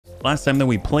Last time that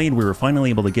we played, we were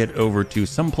finally able to get over to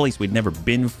some place we'd never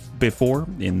been before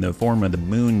in the form of the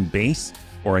moon base,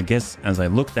 or I guess as I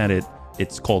looked at it,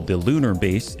 it's called the lunar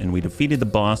base, and we defeated the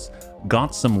boss,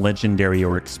 got some legendary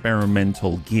or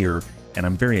experimental gear, and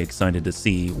I'm very excited to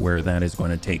see where that is going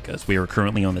to take us. We are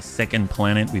currently on the second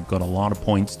planet. We've got a lot of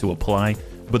points to apply,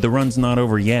 but the run's not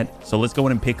over yet, so let's go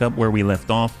ahead and pick up where we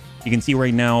left off. You can see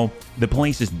right now, the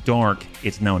place is dark.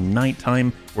 It's now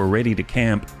nighttime. We're ready to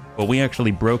camp, but we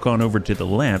actually broke on over to the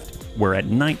left, where at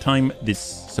nighttime, this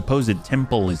supposed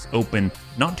temple is open.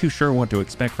 Not too sure what to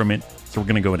expect from it, so we're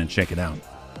going to go ahead and check it out.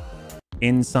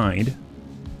 Inside,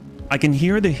 I can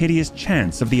hear the hideous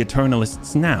chants of the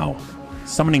Eternalists now,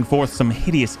 summoning forth some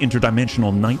hideous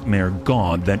interdimensional nightmare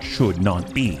god that should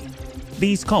not be.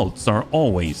 These cults are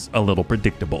always a little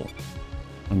predictable.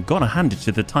 I'm gonna hand it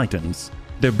to the Titans.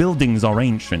 Their buildings are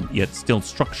ancient, yet still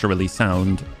structurally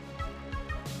sound.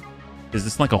 Is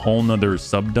this like a whole nother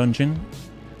sub-dungeon?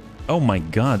 Oh my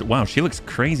god, wow, she looks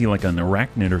crazy like an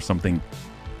arachnid or something.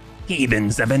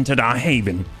 Heathens have entered our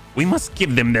haven. We must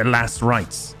give them their last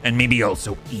rites, and maybe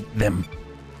also eat them.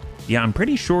 Yeah, I'm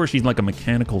pretty sure she's like a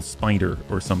mechanical spider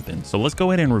or something. So let's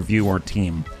go ahead and review our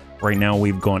team. Right now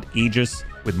we've got Aegis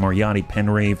with Moriarty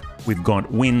Penrave. We've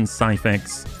got Wynn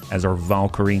Syphex as our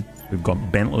Valkyrie. We've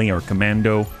got Bentley, our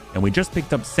Commando. And we just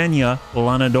picked up Senya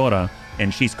Lanadora,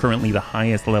 and she's currently the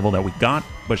highest level that we got,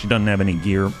 but she doesn't have any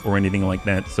gear or anything like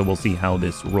that, so we'll see how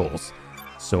this rolls.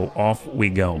 So off we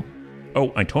go.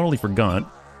 Oh, I totally forgot.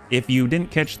 If you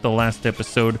didn't catch the last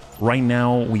episode, right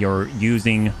now we are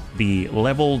using the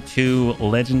level 2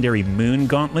 legendary moon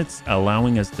gauntlets,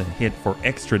 allowing us to hit for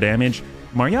extra damage.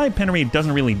 Moriarty Penrave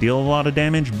doesn't really deal a lot of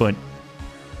damage, but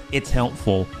it's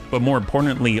helpful. But more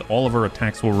importantly, all of our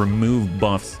attacks will remove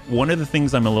buffs. One of the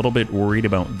things I'm a little bit worried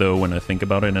about, though, when I think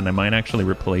about it, and I might actually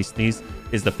replace these,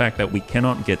 is the fact that we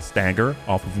cannot get stagger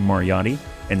off of Moriarty.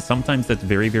 And sometimes that's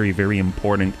very, very, very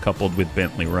important coupled with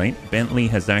Bentley, right? Bentley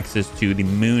has access to the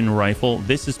moon rifle.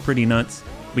 This is pretty nuts.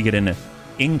 We get an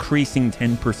increasing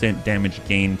 10% damage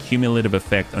gain, cumulative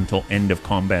effect until end of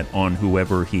combat on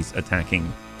whoever he's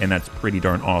attacking. And that's pretty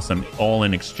darn awesome, all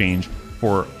in exchange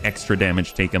for extra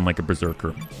damage taken like a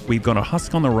berserker. We've got a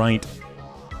husk on the right.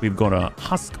 We've got a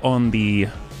husk on the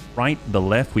right, the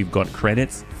left. We've got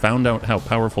credits. Found out how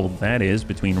powerful that is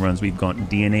between runs. We've got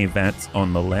DNA vats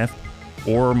on the left,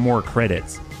 or more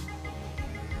credits.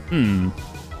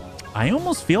 I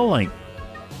almost feel like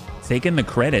taking the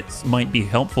credits might be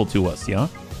helpful to us, yeah?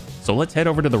 So let's head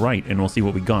over to the right and we'll see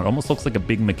what we got. Almost looks like a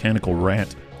big mechanical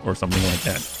rat or something like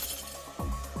that.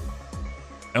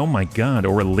 Oh my god,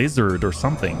 or a lizard or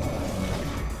something.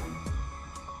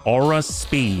 Aura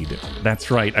speed. That's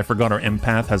right, I forgot our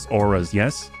empath has auras,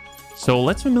 yes? So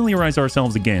let's familiarize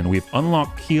ourselves again. We've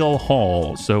unlocked Keel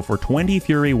Hall. So for 20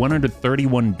 Fury,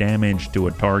 131 damage to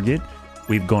a target.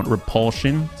 We've got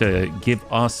Repulsion to give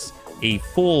us a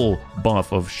full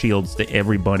buff of shields to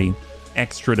everybody.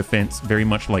 Extra defense, very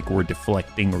much like we're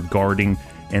deflecting or guarding.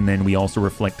 And then we also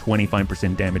reflect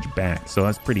 25% damage back. So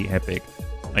that's pretty epic.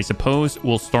 I suppose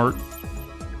we'll start...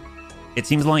 It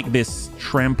seems like this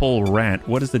trample rat.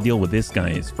 What is the deal with this guy?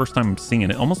 It's first time I'm seeing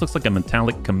it. It almost looks like a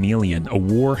metallic chameleon. A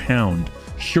war hound.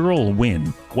 Hurl Win.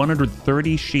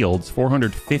 130 shields,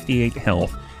 458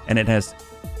 health. And it has,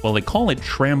 well, they call it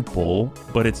trample,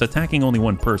 but it's attacking only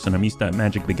one person. I'm used to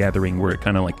Magic the Gathering where it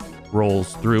kind of like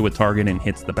rolls through a target and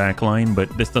hits the back line, but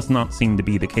this does not seem to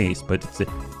be the case. But it's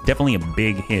definitely a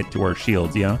big hit to our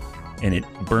shields, yeah? And it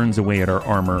burns away at our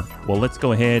armor. Well, let's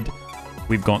go ahead.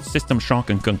 We've got System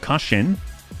Shock and Concussion.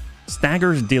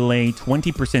 Staggers delay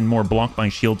 20% more block by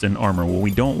shields and armor. Well, we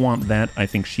don't want that. I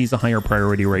think she's a higher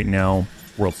priority right now.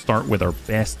 We'll start with our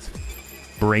best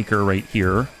breaker right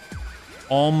here.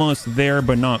 Almost there,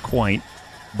 but not quite.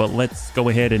 But let's go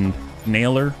ahead and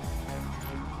nail her.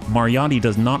 Moriarty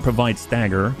does not provide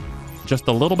stagger. Just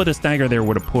a little bit of stagger there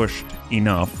would have pushed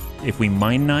enough. If we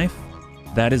Mind Knife,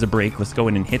 that is a break. Let's go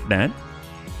ahead and hit that.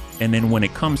 And then when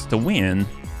it comes to win...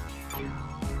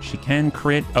 She can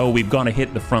crit. Oh, we've got to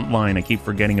hit the front line. I keep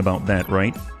forgetting about that,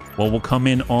 right? Well, we'll come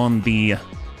in on the...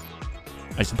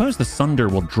 I suppose the Sunder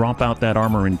will drop out that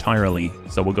armor entirely.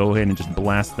 So we'll go ahead and just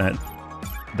blast that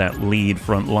lead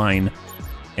front line.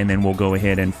 And then we'll go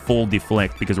ahead and full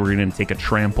deflect because we're going to take a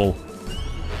trample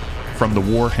from the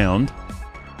Warhound.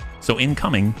 So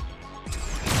incoming.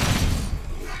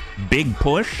 Big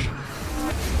push.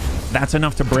 That's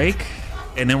enough to break.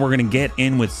 And then we're going to get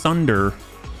in with Sunder.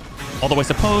 Although I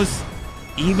suppose,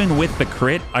 even with the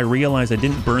crit, I realize I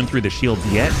didn't burn through the shields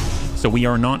yet. So we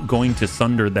are not going to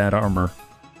Sunder that armor.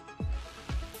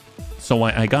 So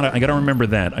I gotta remember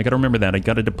that. I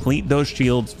gotta deplete those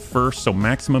shields first, so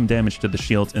maximum damage to the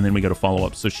shields, and then we gotta follow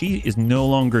up. So she is no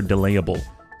longer delayable.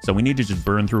 So we need to just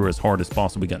burn through her as hard as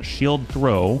possible. We got a shield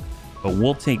throw, but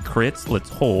we'll take crits. Let's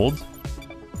hold.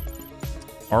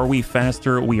 Are we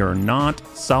faster? We are not.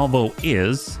 Salvo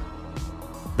is.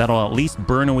 That'll at least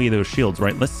burn away those shields,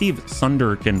 right? Let's see if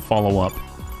Sunder can follow up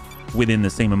within the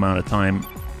same amount of time.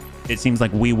 It seems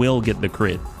like we will get the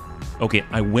crit. Okay,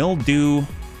 I will do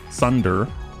Sunder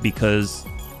because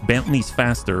Bentley's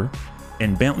faster,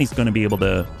 and Bentley's going to be able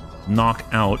to knock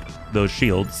out those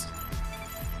shields.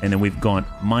 And then we've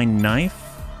got my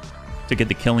knife to get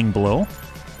the killing blow.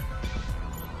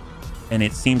 And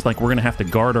it seems like we're going to have to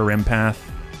guard our empath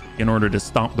in order to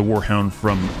stop the Warhound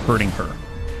from hurting her.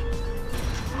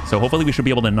 So hopefully we should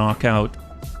be able to knock out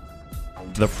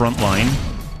the front line.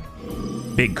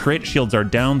 Big crit, shields are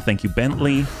down. Thank you,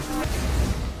 Bentley.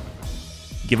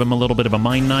 Give him a little bit of a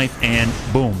mind knife, and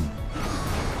boom.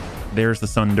 There's the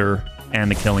Sunder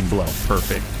and the killing blow.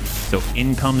 Perfect. So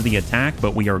in comes the attack,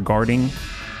 but we are guarding.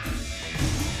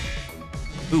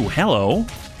 Ooh, hello.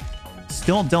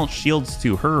 Still dealt shields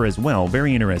to her as well.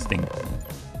 Very interesting.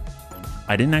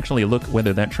 I didn't actually look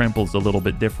whether that trample's a little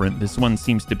bit different. This one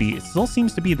seems to be, it still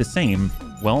seems to be the same.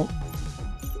 Well,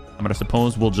 I'm gonna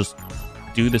suppose we'll just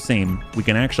do the same. We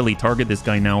can actually target this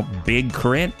guy now. Big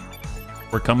crit.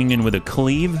 We're coming in with a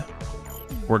cleave.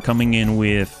 We're coming in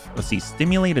with, let's see,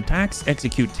 stimulate attacks,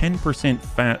 execute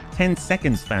 10% 10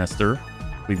 seconds faster.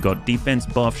 We've got defense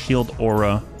buff, shield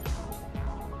aura.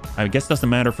 I guess doesn't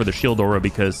matter for the shield aura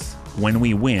because when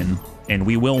we win, and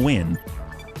we will win,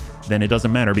 then it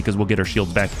doesn't matter because we'll get our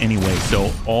shields back anyway.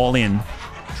 So all in,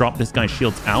 drop this guy's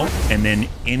shields out, and then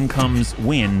in comes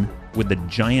Win with the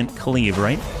giant cleave,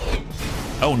 right?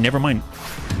 Oh, never mind.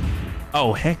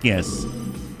 Oh, heck yes.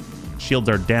 Shields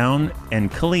are down,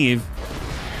 and cleave.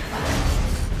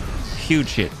 Huge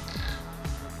hit.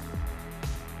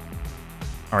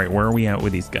 All right, where are we at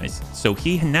with these guys? So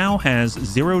he now has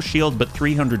 0 shield, but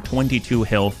 322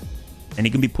 health, and he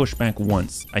can be pushed back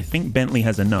once. I think Bentley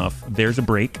has enough. There's a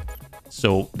break.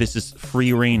 So this is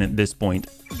free reign at this point.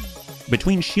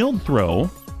 Between shield throw,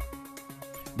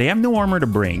 they have no armor to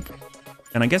break.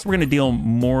 And I guess we're going to deal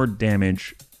more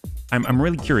damage. I'm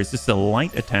really curious. This is a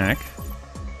light attack.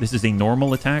 This is a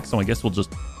normal attack, so I guess we'll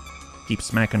just keep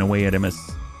smacking away at him as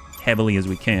heavily as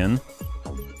we can.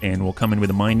 And we'll come in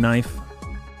with a mind knife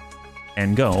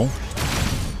and go.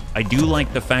 I do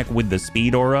like the fact with the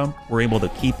speed aura, we're able to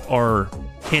keep our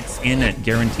hits in at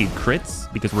guaranteed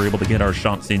crits because we're able to get our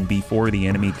shots in before the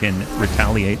enemy can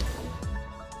retaliate.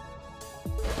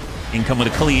 Income with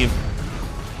a cleave.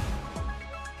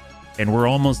 And we're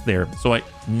almost there. So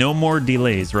no more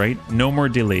delays, right? No more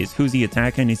delays. Who's he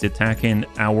attacking? He's attacking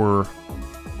our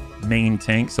main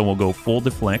tank. So we'll go full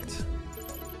deflect.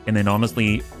 And then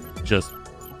honestly, just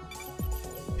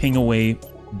ping away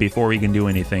before he can do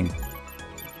anything.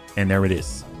 And there it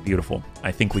is. Beautiful.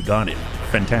 I think we got it.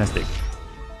 Fantastic.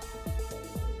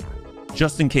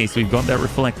 Just in case, we've got that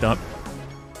reflect up.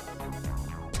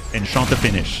 And shot to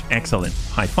finish. Excellent.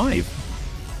 High five.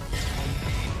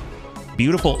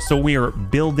 Beautiful. So we are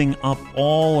building up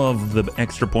all of the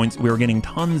extra points. We are getting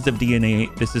tons of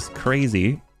DNA. This is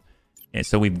crazy. And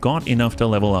so we've got enough to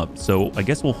level up. So I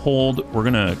guess we'll hold. We're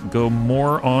going to go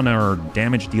more on our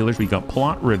damage dealers. We got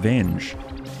Plot Revenge.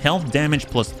 Health damage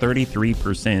plus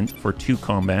 33% for 2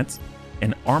 combats.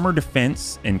 And armor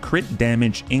defense and crit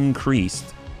damage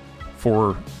increased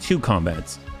for 2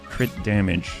 combats. Crit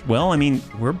damage. Well, I mean,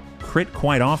 we're crit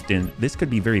quite often. This could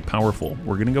be very powerful.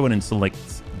 We're going to go in and select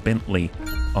Bentley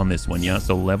on this one, yeah?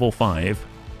 So level 5.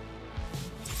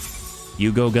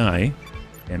 You go, guy.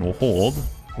 And we'll hold.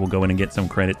 We'll go in and get some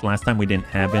credit. Last time we didn't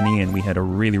have any, and we had a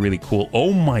really, really cool...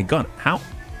 Oh my god. How...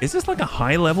 Is this like a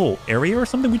high-level area or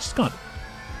something? We just got...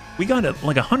 We got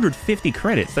like 150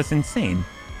 credits. That's insane.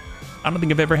 I don't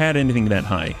think I've ever had anything that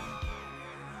high.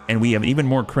 And we have even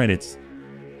more credits.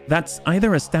 That's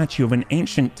either a statue of an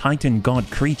ancient Titan god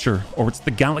creature, or it's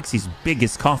the galaxy's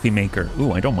biggest coffee maker.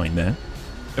 Ooh, I don't mind that.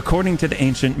 According to the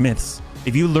ancient myths,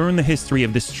 if you learn the history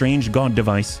of this strange god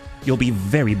device, you'll be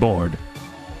very bored.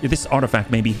 This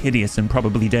artifact may be hideous and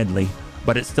probably deadly,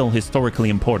 but it's still historically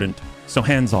important. So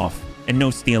hands off, and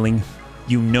no stealing.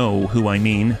 You know who I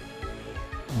mean.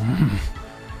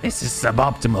 This is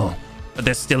suboptimal, but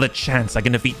there's still a chance I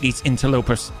can defeat these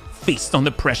interlopers, feast on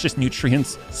the precious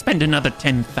nutrients, spend another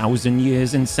 10,000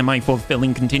 years in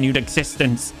semi-fulfilling continued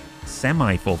existence.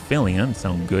 Semi-fulfilling, that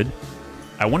sounds good.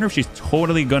 I wonder if she's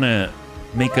totally gonna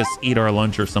make us eat our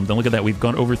lunch or something. Look at that, we've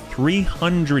got over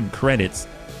 300 credits.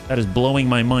 That is blowing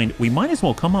my mind. We might as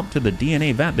well come up to the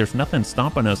DNA vat. There's nothing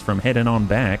stopping us from heading on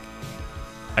back.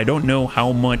 I don't know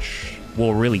how much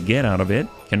we'll really get out of it.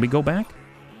 Can we go back?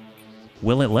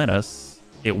 Will it let us?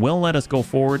 It will let us go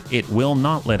forward. It will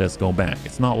not let us go back.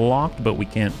 It's not locked, but we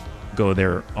can't go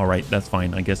there. All right, that's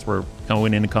fine. I guess we're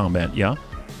going into combat, yeah?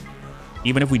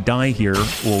 Even if we die here,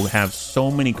 we'll have so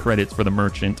many credits for the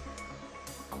merchant.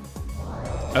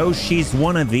 Oh, she's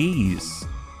one of these.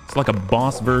 It's like a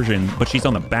boss version, but she's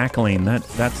on the back lane.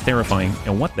 That's terrifying.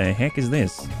 And what the heck is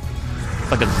this?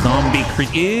 It's like a zombie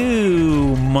creature.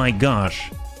 Ew, my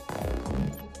gosh.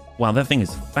 Wow, that thing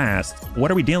is fast.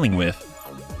 What are we dealing with?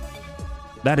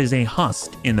 That is a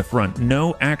husk in the front.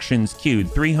 No actions queued.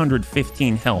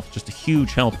 315 health. Just a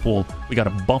huge health pool. We got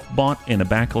a buff bot in the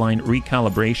back line.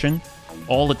 Recalibration.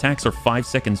 All attacks are 5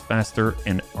 seconds faster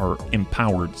and are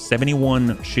empowered.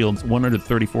 71 shields,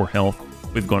 134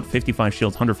 health. We've got 55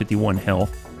 shields, 151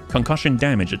 health. Concussion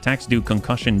damage. Attacks do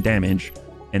concussion damage.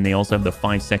 And they also have the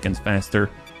 5 seconds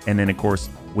faster. And then, of course,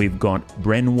 we've got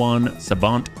Brenwan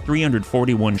Savant.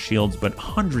 341 shields, but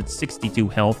 162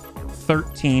 health.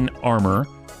 13 armor.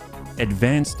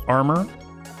 Advanced armor.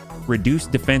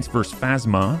 Reduced defense versus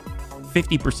Phasma.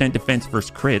 50% defense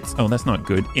versus crits. Oh, that's not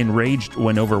good. Enraged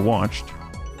when overwatched.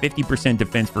 50%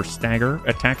 defense versus stagger.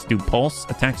 Attacks do pulse.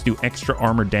 Attacks do extra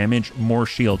armor damage. More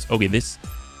shields. Okay, this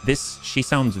she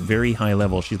sounds very high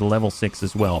level. She's level 6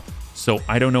 as well. So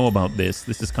I don't know about this.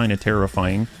 This is kind of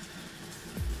terrifying.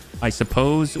 I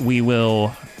suppose we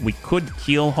could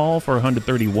keel haul for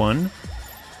 131.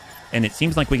 And it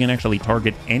seems like we can actually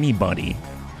target anybody,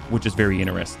 which is very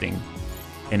interesting.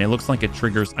 And it looks like it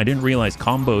triggers... I didn't realize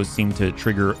combos seem to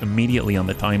trigger immediately on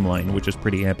the timeline, which is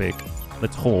pretty epic.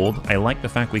 Let's hold. I like the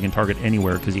fact we can target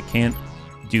anywhere, because you can't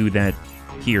do that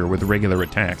here with regular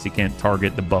attacks. You can't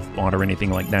target the buff bot or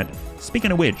anything like that.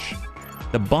 Speaking of which,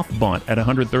 the buff bot at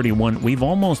 131, we've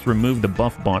almost removed the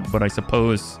buff bot, but I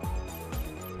suppose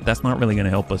that's not really going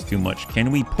to help us too much.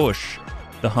 Can we push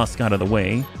the husk out of the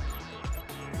way?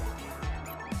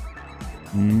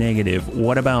 Negative.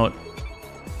 What about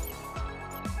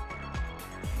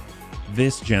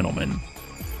this gentleman?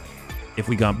 If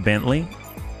we got Bentley?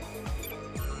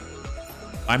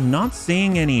 I'm not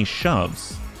seeing any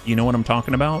shoves. You know what I'm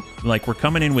talking about? Like, we're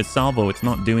coming in with salvo, it's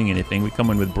not doing anything. We come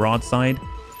in with broadside,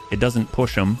 it doesn't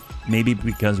push them. Maybe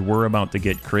because we're about to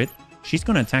get crit. She's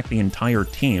going to attack the entire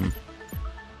team.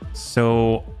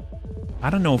 So, I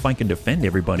don't know if I can defend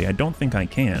everybody. I don't think I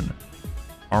can.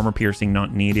 Armor piercing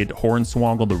not needed.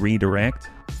 Hornswoggle to redirect.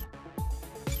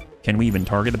 Can we even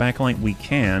target the backline? We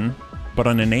can, but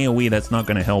on an AoE that's not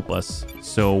going to help us.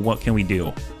 So what can we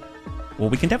do? Well,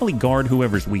 we can definitely guard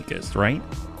whoever's weakest, right?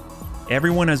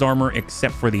 Everyone has armor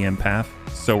except for the empath,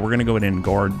 so we're going to go ahead and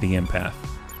guard the empath.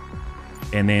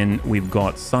 And then we've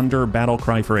got Sunder, Battle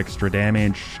Cry for extra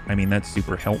damage. I mean, that's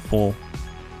super helpful.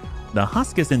 The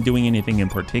husk isn't doing anything in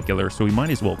particular, so we might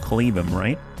as well cleave him,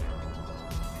 right?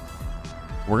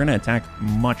 We're going to attack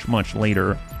much, much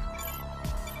later.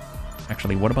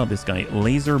 Actually, what about this guy?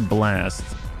 Laser Blast.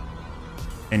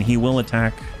 And he will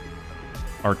attack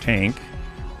our tank.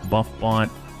 Buff bot,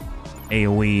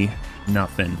 AoE,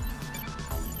 nothing.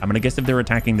 I'm going to guess if they're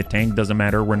attacking the tank, doesn't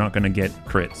matter. We're not going to get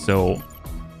crit. So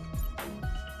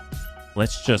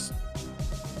let's just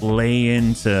lay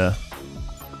into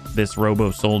this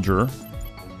Robo Soldier.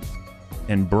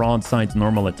 And broadside's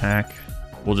normal attack.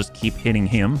 We'll just keep hitting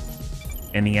him.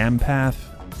 And the empath,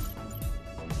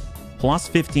 plus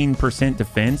 15%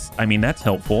 defense. I mean, that's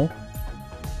helpful.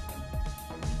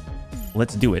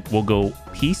 Let's do it. We'll go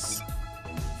Peace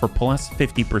for plus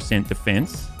 50%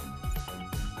 defense.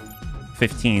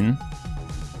 15.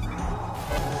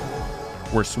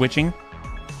 We're switching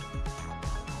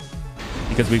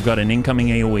because we've got an incoming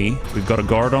AoE. We've got a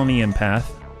guard on the empath.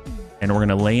 And we're going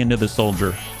to lay into the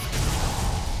soldier.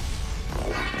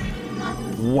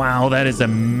 Wow, that is a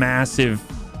massive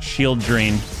shield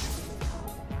drain.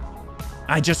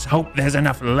 I just hope there's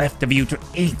enough left of you to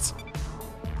eat.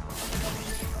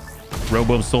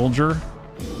 Robo Soldier.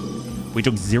 We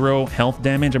took 0 health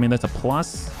damage. I mean, that's a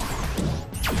plus.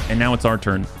 And now it's our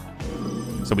turn.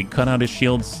 So we cut out his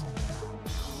shields.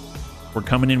 We're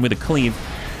coming in with a cleave.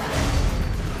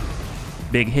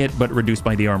 Big hit, but reduced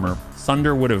by the armor.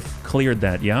 Sunder would have cleared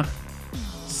that, yeah?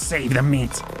 Save the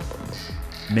meat.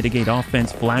 Mitigate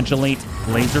offense, flagellate,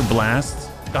 laser blast.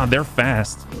 God, they're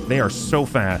fast. They are so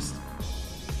fast.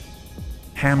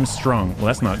 Hamstrung. Well,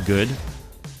 that's not good.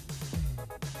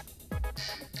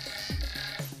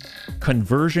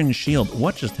 Conversion shield.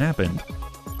 What just happened?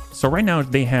 So right now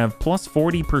they have plus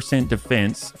 40%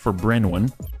 defense for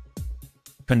Brenwan.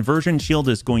 Conversion shield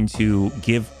is going to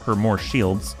give her more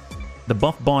shields. The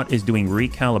buff bot is doing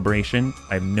recalibration.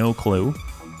 I have no clue.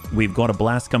 We've got a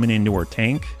blast coming into our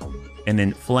tank. And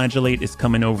then Flagellate is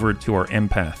coming over to our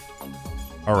empath.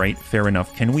 All right, fair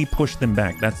enough. Can we push them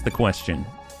back? That's the question.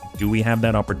 Do we have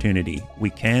that opportunity? We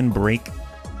can break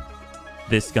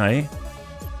this guy.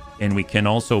 And we can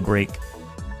also break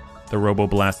the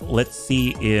Robo-Blast. Let's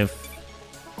see if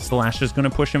Slash is going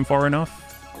to push him far enough.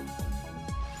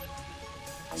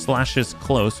 Slash is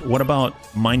close. What about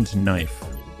Mind Knife?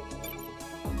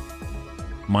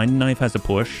 Mind Knife has a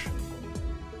push.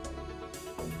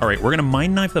 All right, we're going to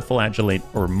Mind Knife the Flagellate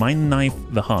or Mind Knife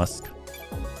the Husk.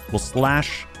 We'll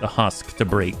Slash the Husk to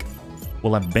break.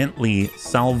 We'll have Bentley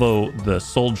salvo the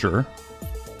Soldier.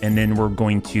 And then we're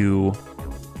going to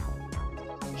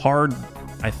hard,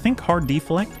 I think hard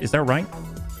deflect. Is that right?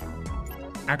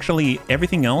 Actually,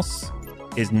 everything else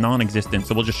is non-existent.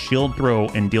 So we'll just shield throw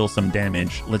and deal some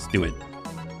damage. Let's do it.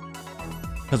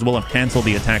 Because we'll have canceled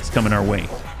the attacks coming our way.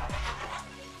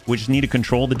 We just need to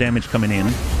control the damage coming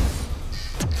in.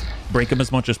 Break them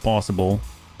as much as possible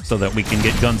so that we can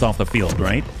get guns off the field,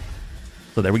 right?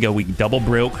 So there we go. We double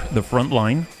broke the front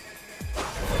line.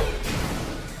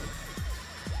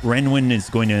 Renwin is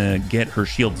going to get her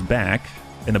shields back.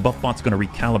 And the buff bot's going to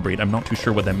recalibrate. I'm not too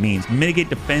sure what that means. Mitigate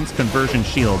defense, conversion,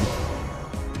 shield.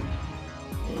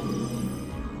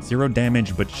 0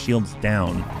 damage, but shields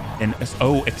down. And,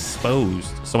 oh,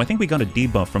 exposed. So I think we got a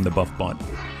debuff from the buff bot.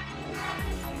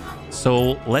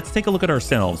 So let's take a look at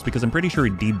ourselves, because I'm pretty sure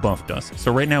it debuffed us.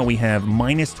 So right now we have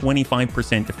minus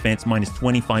 25% defense, minus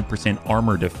 25%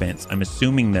 armor defense. I'm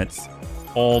assuming that's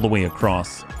all the way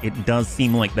across. It does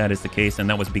seem like that is the case, and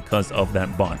that was because of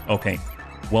that bot. Okay.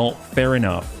 Well, fair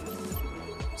enough.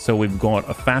 So we've got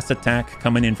a fast attack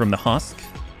coming in from the Husk.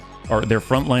 Or their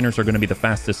frontliners are going to be the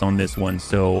fastest on this one.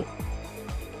 So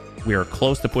we are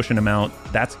close to pushing them out.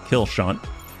 That's a kill shot.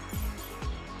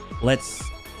 Let's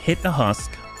hit the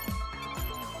Husk.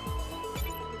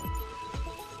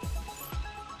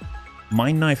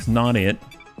 Mind Knife's not it.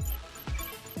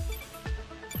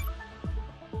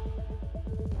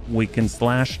 We can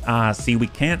slash. See, we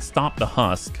can't stop the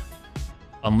Husk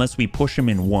unless we push him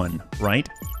in one, right?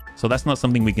 So that's not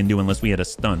something we can do unless we had a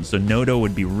stun. So Nodo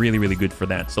would be really, really good for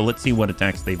that. So let's see what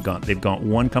attacks they've got. They've got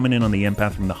one coming in on the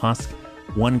empath from the Husk,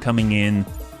 one coming in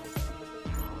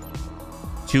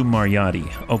to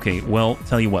Mariotti. Okay, well,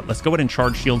 tell you what, let's go ahead and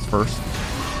charge shields first.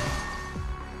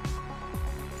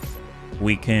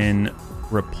 We can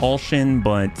repulsion,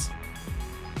 but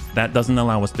that doesn't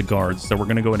allow us to guard. So we're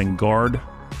going to go ahead and guard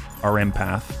our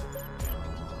empath.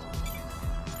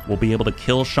 We'll be able to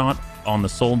kill shot on the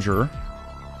soldier.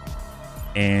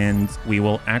 And we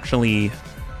will actually...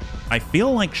 I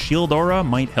feel like Shield Aura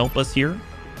might help us here.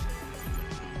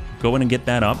 Go in and get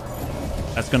that up.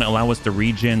 That's going to allow us to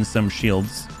regen some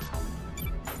shields.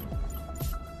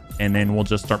 And then we'll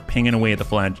just start pinging away at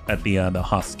the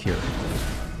Husk here.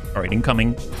 All right,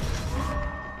 incoming.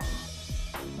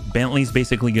 Bentley's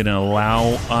basically going to allow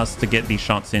us to get these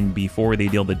shots in before they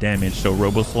deal the damage. So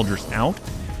Robo Soldier's out.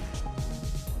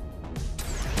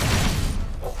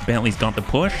 Bentley's got the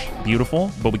push.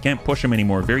 Beautiful. But we can't push him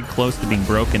anymore. Very close to being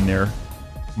broken there.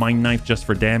 Mind Knife just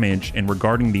for damage. And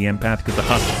regarding the empath, because the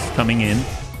Husk's coming in.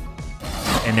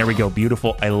 And there we go.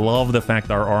 Beautiful. I love the fact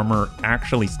our armor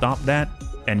actually stopped that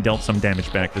and dealt some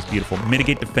damage back. That's beautiful.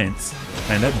 Mitigate defense.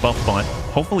 And that buff bot,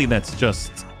 hopefully that's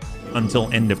just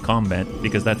until end of combat,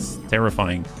 because that's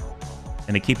terrifying.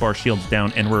 And they keep our shields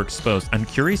down and we're exposed. I'm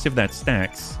curious if that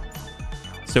stacks.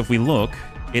 So if we look...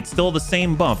 It's still the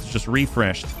same buff, it's just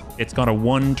refreshed. It's got a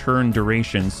 1-turn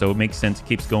duration, so it makes sense. It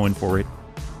keeps going for it.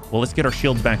 Well, let's get our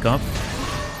shields back up.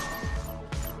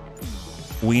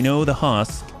 We know the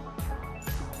Husk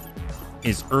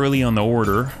is early on the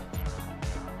order.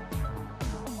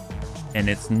 And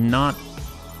it's not...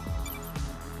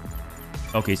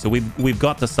 Okay, so we've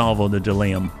got to salvo to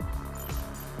delay him.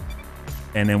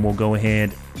 And then we'll go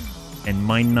ahead and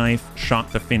Mind Knife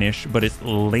shot to finish, but it's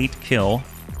late kill.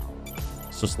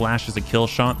 So Slash is a kill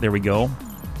shot. There we go.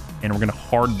 And we're going to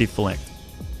hard deflect.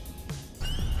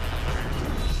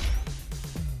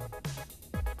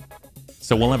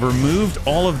 So we'll have removed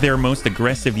all of their most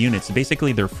aggressive units,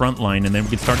 basically their front line, and then we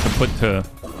can start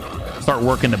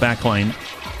working the back line.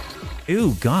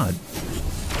 Ooh, God.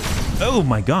 Oh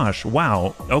my gosh.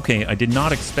 Wow. Okay, I did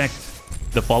not expect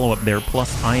the follow-up there.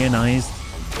 Plus ionized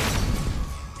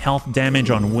health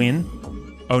damage on Win.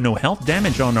 Oh no, health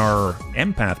damage on our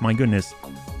empath. My goodness.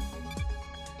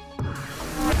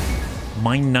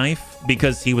 Mind Knife,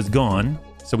 because he was gone.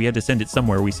 So we had to send it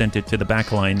somewhere. We sent it to the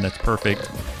back line. That's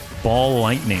perfect. Ball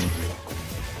Lightning.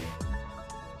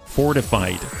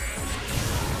 Fortified.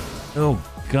 Oh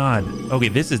God. Okay,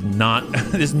 this is not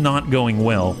this is not going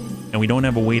well. and we don't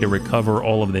have a way to recover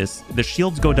all of this. The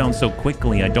shields go down so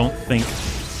quickly, I don't think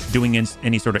doing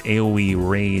any sort of AoE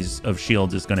raise of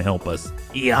shields is going to help us.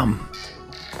 Yum!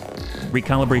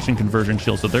 Recalibration conversion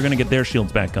shields, so they're going to get their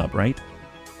shields back up, right?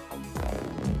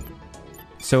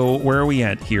 So where are we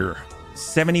at here?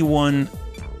 71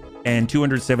 and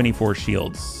 274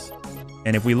 shields.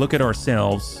 And if we look at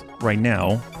ourselves right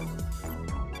now,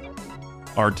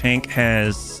 our tank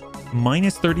has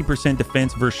minus 30%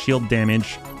 defense versus shield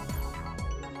damage.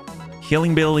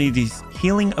 Healing abilities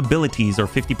are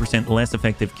 50% less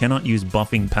effective. Cannot use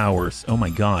buffing powers. Oh my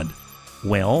god.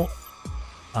 Well,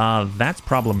 that's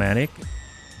problematic.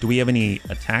 Do we have any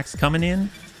attacks coming in?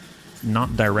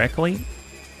 Not directly.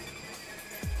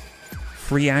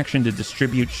 Free action to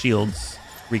distribute shields.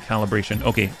 Recalibration.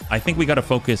 Okay, I think we gotta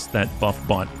focus that buff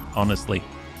bot, honestly.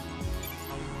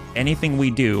 Anything we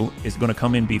do is gonna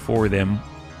come in before them.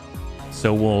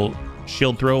 So we'll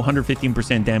shield throw,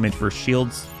 115% damage for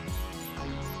shields.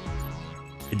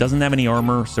 It doesn't have any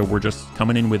armor, so we're just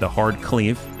coming in with a hard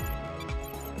cleave.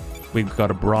 We've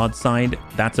got a broadside.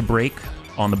 That's a break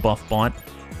on the buff bot.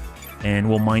 And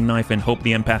we'll Mind Knife and hope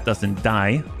the empath doesn't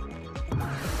die.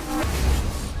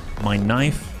 Mind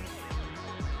Knife.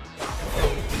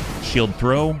 Shield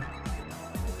throw.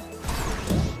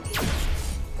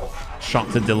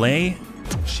 Shot to delay.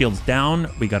 Shields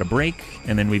down. We got a break.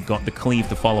 And then we've got the cleave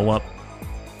to follow up.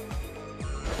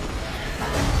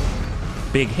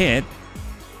 Big hit.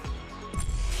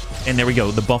 And there we go.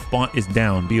 The buff bot is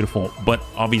down. Beautiful. But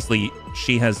obviously,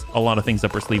 she has a lot of things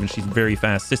up her sleeve and she's very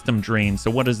fast. System drain. So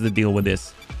what is the deal with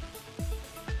this?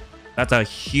 That's a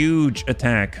huge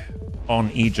attack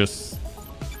on Aegis.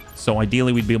 So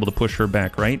ideally, we'd be able to push her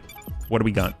back, right? What do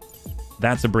we got?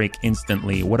 That's a break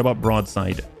instantly. What about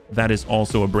broadside? That is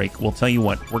also a break. We'll tell you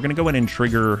what. We're going to go ahead and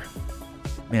trigger...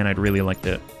 Man, I'd really like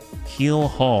to heal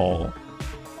Hall.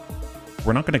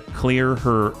 We're not going to clear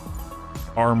her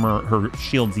armor, her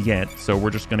shields yet, so we're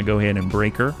just going to go ahead and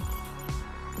break her.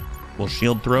 We'll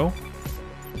shield throw.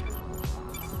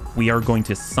 We are going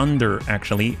to sunder,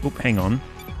 actually. Oop, hang on.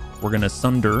 We're going to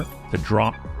sunder to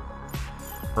drop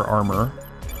her armor.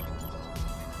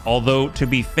 Although, to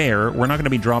be fair, we're not going to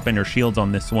be dropping her shields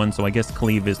on this one, so I guess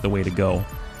cleave is the way to go.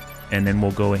 And then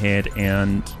we'll go ahead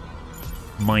and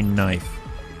Mind Knife.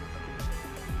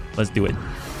 Let's do it.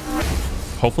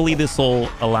 Hopefully this will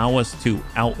allow us to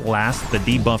outlast the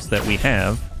debuffs that we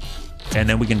have, and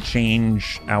then we can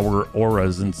change our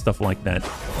auras and stuff like that.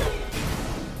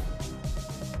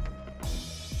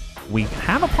 We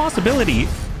have a possibility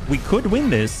we could win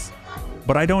this,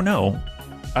 but I don't know.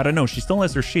 I don't know. She still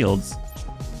has her shields.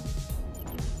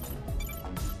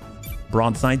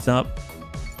 Broadside's up.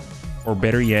 Or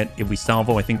better yet, if we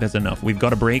salvo, I think that's enough. We've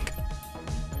got a break.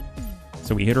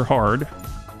 So we hit her hard.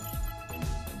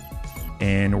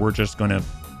 And we're just going to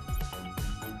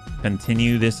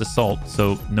continue this assault.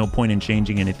 So no point in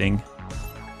changing anything.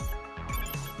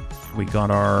 We got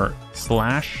our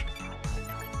slash.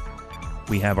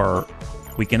 We have our...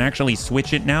 We can actually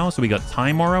switch it now. So we got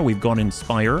Time Aura. We've got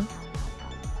Inspire.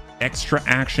 Extra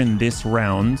action this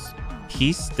round.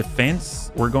 Peace,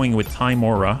 defense. We're going with Time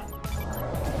Aura.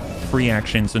 Free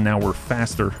action. So now we're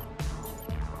faster.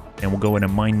 And we'll go in a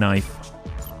Mind Knife.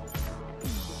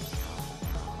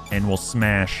 And we'll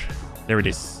smash. There it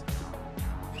is.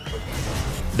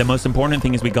 The most important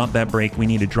thing is we got that break. We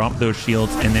need to drop those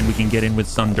shields, and then we can get in with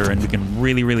Sunder, and we can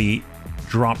really, really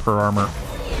drop her armor.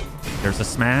 There's a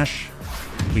smash.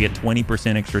 We get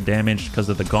 20% extra damage because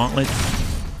of the gauntlets.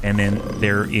 And then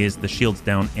there is the shields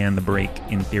down and the break,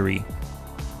 in theory.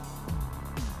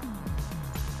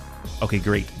 Okay,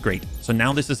 great, great. So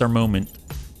now this is our moment.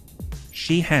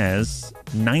 She has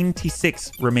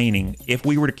 96 remaining. If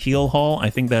we were to Keel Haul, I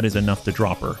think that is enough to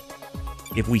drop her.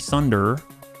 If we Sunder,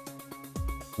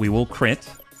 we will crit.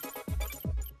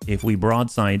 If we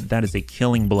Broadside, that is a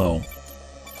killing blow.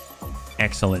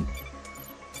 Excellent.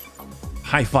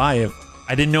 High five.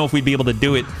 I didn't know if we'd be able to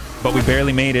do it, but we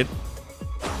barely made it.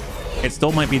 It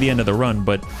still might be the end of the run,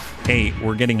 but hey,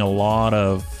 we're getting a lot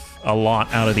out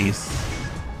of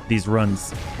these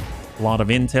runs. A lot of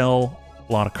intel,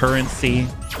 a lot of currency.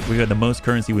 We've had the most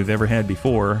currency we've ever had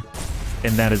before,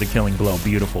 and that is a killing blow.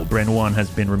 Beautiful. Brenoir has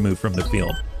been removed from the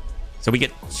field. So we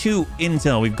get 2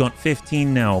 intel. We've got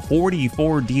 15 now.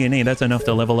 44 DNA. That's enough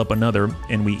to level up another,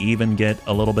 and we even get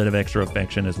a little bit of extra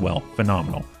affection as well.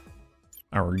 Phenomenal.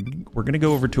 All right, we're going to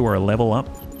go over to our level up.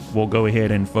 We'll go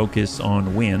ahead and focus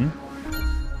on Win.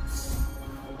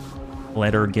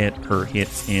 Let her get her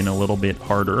hits in a little bit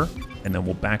harder, and then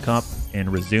we'll back up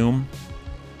and resume.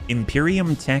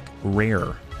 Imperium Tech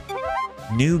Rare.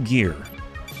 New gear.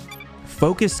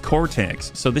 Focus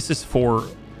Cortex. So this is for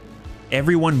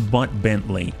Everyone but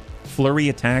Bentley. Flurry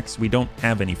attacks, we don't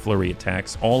have any flurry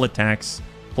attacks. All attacks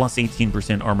plus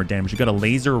 18% armor damage. You got a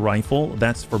laser rifle,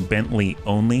 that's for Bentley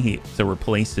only, to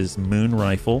replace his moon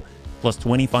rifle. Plus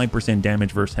 25%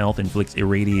 damage versus health, inflicts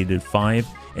irradiated 5,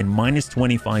 and minus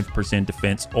 25%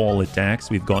 defense all attacks.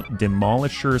 We've got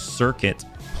Demolisher Circuit,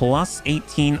 plus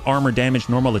 18 armor damage,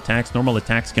 normal attacks. Normal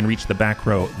attacks can reach the back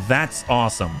row. That's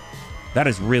awesome. That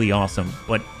is really awesome.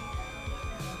 But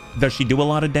does she do a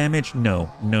lot of damage?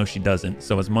 No. No, she doesn't.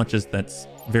 So as much as that's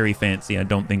very fancy, I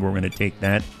don't think we're going to take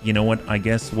that. You know what? I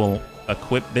guess we'll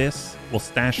equip this. We'll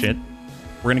stash it.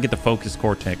 We're going to get the Focus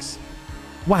Cortex.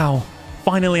 Wow.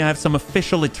 Finally, I have some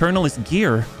official Eternalist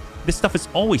gear. This stuff is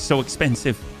always so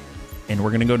expensive. And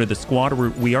we're going to go to the squad.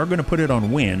 We are going to put it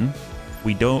on win.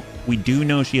 We do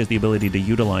know she has the ability to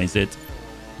utilize it.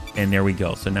 And there we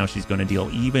go. So now she's going to deal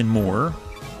even more.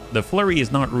 The flurry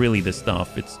is not really the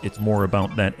stuff. It's more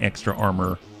about that extra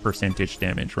armor percentage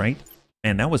damage, right?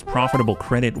 And that was profitable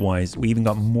credit-wise. We even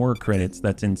got more credits.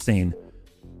 That's insane.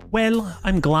 Well,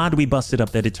 I'm glad we busted up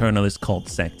that Eternalist cult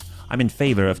sect. I'm in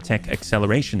favor of tech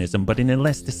accelerationism, but in a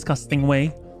less disgusting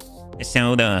way.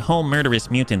 So the whole murderous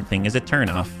mutant thing is a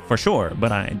turnoff, for sure,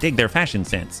 but I dig their fashion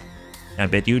sense. I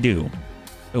bet you do.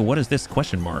 Oh, what is this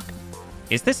question mark?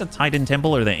 Is this a Titan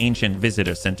temple or the ancient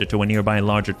visitor center to a nearby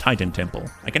larger Titan temple?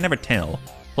 I can never tell.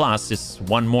 Plus, is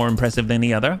one more impressive than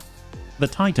the other? The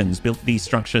Titans built these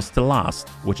structures to last,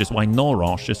 which is why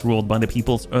Norosh is ruled by the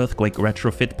People's Earthquake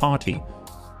Retrofit Party.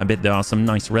 I bet there are some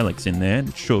nice relics in there.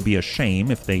 It'd sure be a shame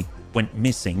if they went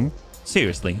missing.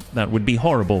 Seriously, that would be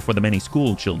horrible for the many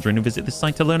school children who visit the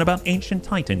site to learn about ancient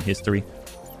Titan history.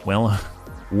 Well,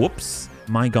 whoops.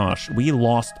 My gosh, we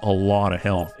lost a lot of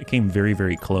health. It came very,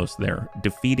 very close there.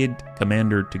 Defeated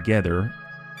commander together.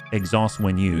 Exhaust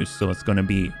when used. So it's going to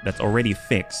be, that's already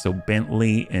fixed. So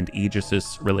Bentley and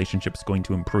Aegis's relationship is going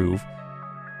to improve.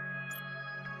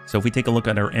 So if we take a look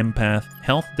at our empath,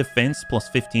 health defense plus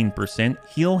 15%,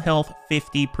 heal health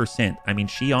 50%. I mean,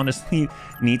 she honestly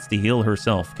needs to heal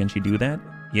herself. Can she do that?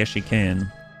 Yes, she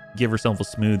can. Give herself a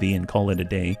smoothie and call it a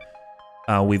day.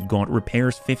 We've got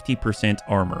repairs 50%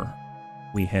 armor.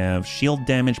 We have shield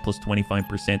damage plus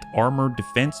 25%, armor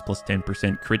defense plus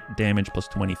 10%, crit damage plus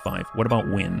 25. What about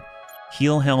win?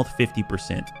 Heal health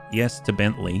 50%. Yes to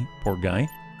Bentley, poor guy.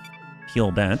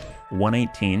 Heal that.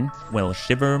 118. Well,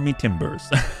 shiver me timbers.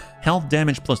 Health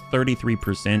damage plus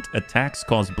 33%, attacks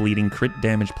cause bleeding, crit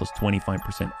damage plus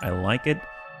 25%. I like it.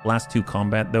 Last two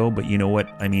combat though, but you know what?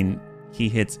 I mean, he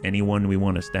hits anyone we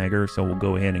want to stagger, so we'll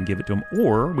go ahead and give it to him.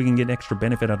 Or we can get extra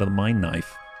benefit out of the Mind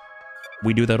Knife.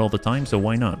 We do that all the time, so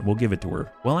why not? We'll give it to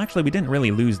her. Well, actually, we didn't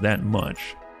really lose that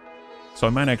much. So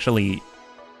I might actually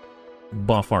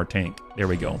buff our tank. There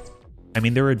we go. I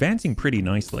mean, they're advancing pretty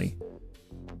nicely.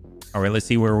 All right, let's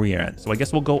see where we're at. So I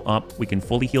guess we'll go up. We can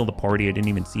fully heal the party. I didn't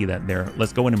even see that there.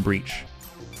 Let's go in and breach.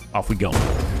 Off we go.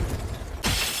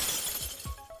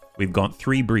 We've got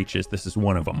 3 breaches. This is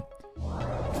one of them.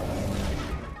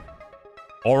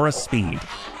 Aura speed.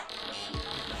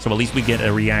 So at least we get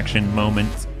a reaction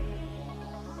moment.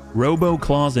 Robo,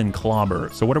 Claws, and Clobber.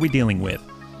 So what are we dealing with?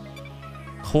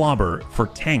 Clobber for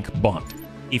tank bot.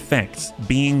 Effects.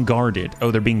 Being guarded.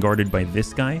 Oh, they're being guarded by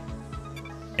this guy?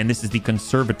 And this is the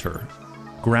Conservator.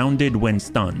 Grounded when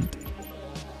stunned.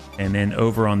 And then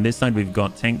over on this side, we've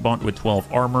got Tank Bot with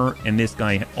 12 armor. And this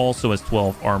guy also has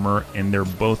 12 armor. And they're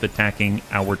both attacking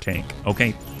our tank.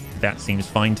 Okay, that seems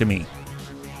fine to me.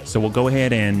 So we'll go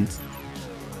ahead and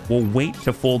we'll wait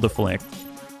to full deflect.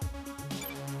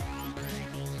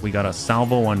 We got a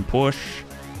salvo on push.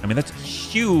 I mean, that's a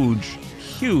huge,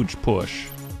 huge push.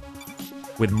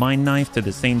 With Mind Knife to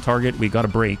the same target, we got a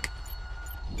break.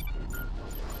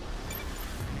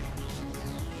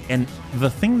 And the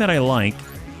thing that I like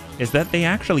is that they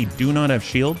actually do not have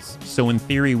shields. So in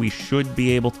theory, we should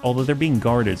be able to, although they're being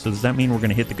guarded. So does that mean we're going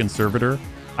to hit the Conservator?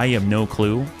 I have no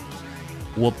clue.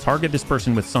 We'll target this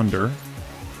person with Sunder.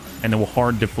 And then we'll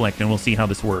hard deflect and we'll see how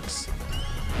this works.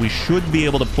 We should be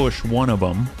able to push one of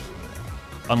them.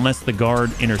 Unless the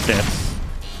guard intercepts.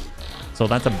 So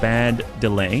that's a bad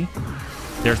delay.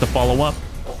 There's the follow-up.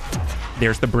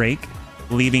 There's the break.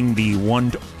 Leaving the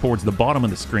one towards the bottom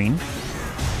of the screen.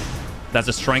 That's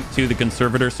a strike to the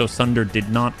Conservator, so Sunder did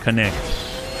not connect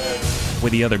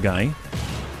with the other guy.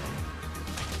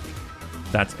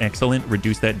 That's excellent.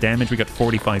 Reduce that damage. We got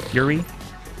 45 Fury.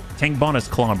 Tank Bot is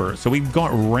Clobber. So we've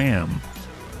got Ram.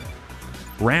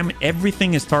 Ram,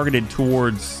 everything is targeted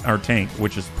towards our tank,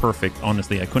 which is perfect.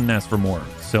 Honestly, I couldn't ask for more.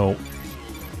 So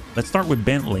let's start with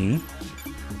Bentley.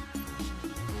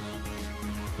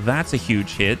 That's a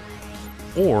huge hit.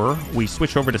 Or we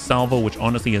switch over to Salvo, which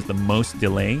honestly has the most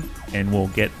delay, and we'll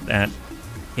get that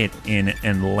hit in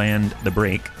and land the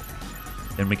break.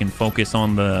 Then we can focus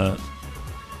on the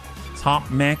top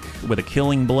mech with a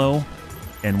killing blow,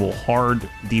 and we'll hard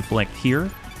deflect here.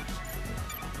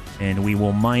 And we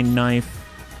will Mind Knife.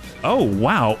 Oh,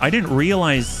 wow. I didn't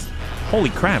realize... Holy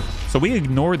crap. So we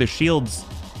ignore the shields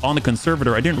on the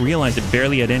Conservator. I didn't realize it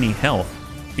barely had any health.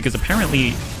 Because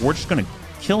apparently we're just going to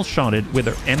kill shot it with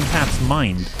our Empath's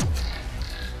Mind.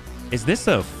 Is this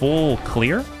a full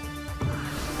clear?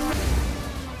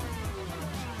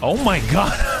 Oh my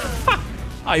god.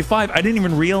 High five. I didn't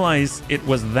even realize it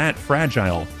was that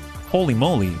fragile. Holy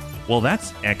moly. Well,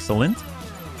 that's excellent.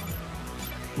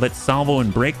 Let's salvo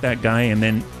and break that guy, and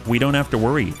then we don't have to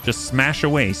worry. Just smash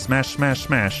away. Smash, smash,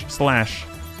 smash. Slash.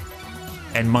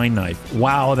 And Mind Knife.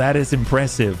 Wow, that is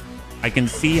impressive. I can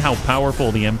see how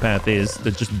powerful the Empath is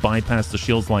to just bypass the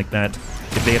shields like that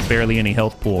if they have barely any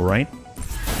health pool, right?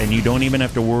 And you don't even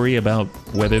have to worry about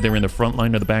whether they're in the front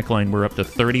line or the back line. We're up to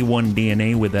 31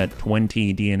 DNA with that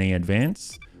 20 DNA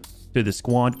advance to the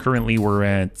squad. Currently, we're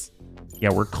at...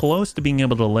 Yeah, we're close to being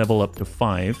able to level up to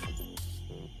 5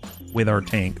 with our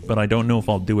tank, but I don't know if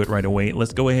I'll do it right away.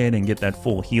 Let's go ahead and get that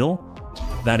full heal.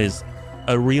 That is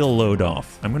a real load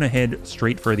off. I'm going to head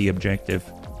straight for the objective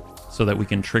so that we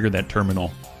can trigger that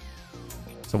terminal.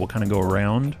 So we'll kind of go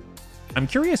around. I'm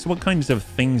curious what kinds of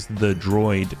things the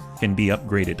droid can be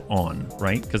upgraded on,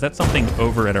 right? Because that's something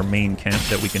over at our main camp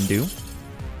that we can do.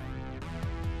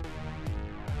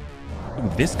 Ooh,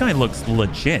 this guy looks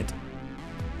legit.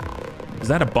 Is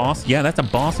that a boss? Yeah, that's a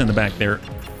boss in the back there.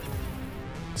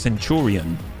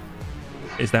 Centurion.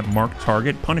 Is that marked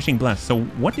target? Punishing blast. So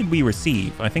what did we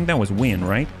receive? I think that was win,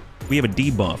 right? We have a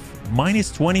debuff.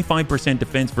 Minus 25%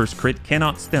 defense versus crit.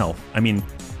 Cannot stealth. I mean,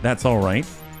 that's all right.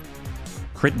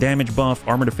 Crit damage buff.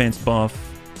 Armor defense buff.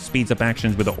 Speeds up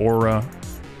actions with the aura.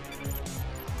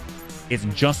 It's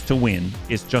just to win.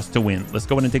 It's just to win. Let's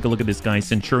go ahead and take a look at this guy.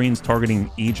 Centurion's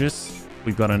targeting Aegis.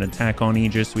 We've got an attack on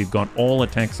Aegis. We've got all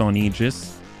attacks on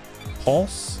Aegis.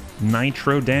 Pulse.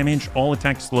 Nitro damage. All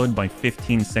attacks slowed by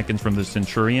 15 seconds from the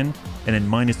Centurion. And then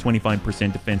minus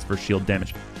 25% defense for shield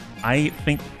damage. I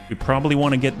think we probably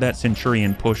want to get that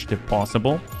Centurion pushed if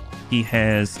possible. He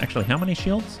has... Actually, how many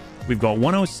shields? We've got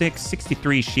 106,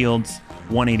 63 shields,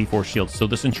 184 shields. So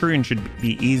the Centurion should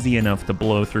be easy enough to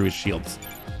blow through his shields.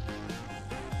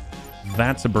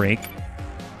 That's a break.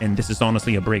 And this is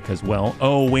honestly a break as well.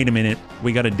 Oh, wait a minute.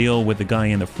 We got to deal with the guy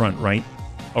in the front, right?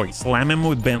 Oh, you slam him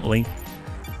with Bentley.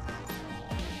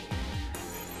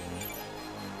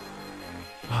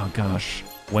 Oh, gosh.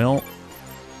 Well,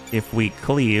 if we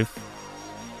cleave...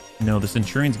 No, the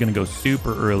Centurion's going to go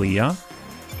super early, yeah?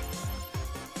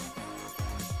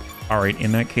 Alright,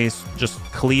 in that case, just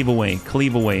cleave away.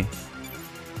 Cleave away.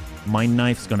 Mind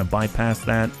Knife's going to bypass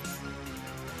that.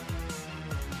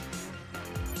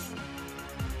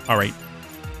 Alright.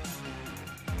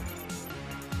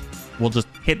 We'll just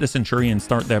hit the Centurion,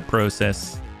 start that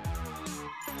process.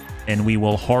 And we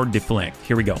will hard deflect.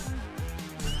 Here we go.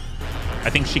 I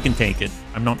think she can take it.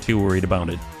 I'm not too worried about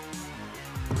it.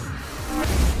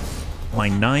 My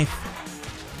knife.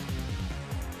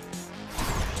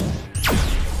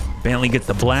 Bentley gets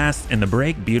the blast and the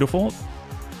break. Beautiful.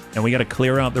 And we got to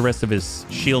clear out the rest of his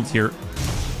shields here.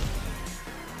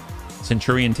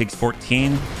 Centurion takes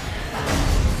 14.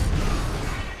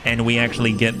 And we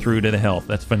actually get through to the health.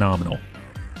 That's phenomenal.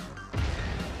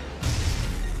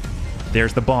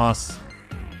 There's the boss.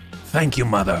 Thank you,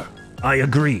 Mother. I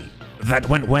agree. That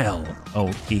went well.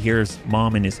 Oh, he hears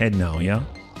Mom in his head now, yeah?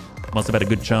 Must have had a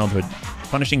good childhood.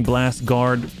 Punishing blast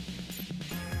guard.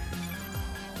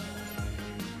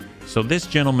 So this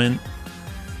gentleman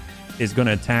is going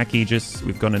to attack Aegis.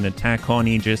 We've got an attack on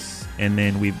Aegis. And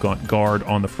then we've got guard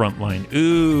on the front line.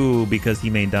 Ooh, because he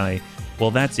may die. Well,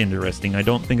 that's interesting. I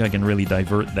don't think I can really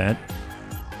divert that.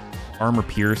 Armor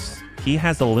pierce. He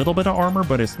has a little bit of armor,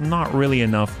 but it's not really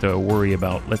enough to worry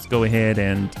about. Let's go ahead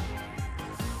and...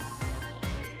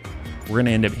 We're going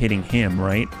to end up hitting him,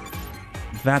 right?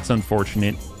 That's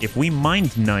unfortunate. If we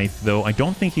Mind Knife, though, I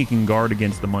don't think he can guard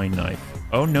against the Mind Knife.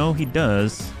 Oh, no, he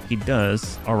does. He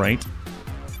does. All right.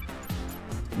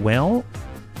 Well,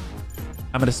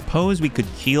 I'm going to suppose we could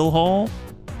keel haul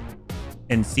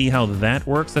and see how that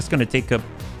works. That's going to take up...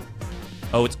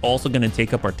 Oh, it's also going to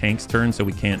take up our tank's turn, so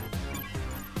we can't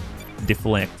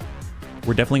deflect.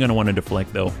 We're definitely going to want to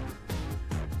deflect, though.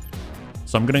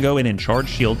 So I'm going to go in and charge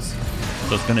shields.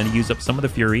 So it's going to use up some of the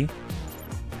fury.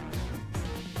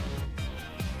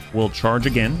 We'll charge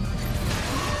again.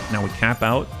 Now we cap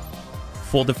out.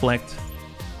 Full deflect.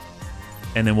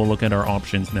 And then we'll look at our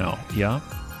options now. Yeah.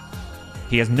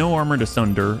 He has no armor to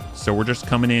Sunder, so we're just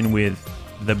coming in with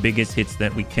the biggest hits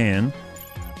that we can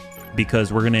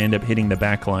because we're going to end up hitting the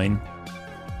back line.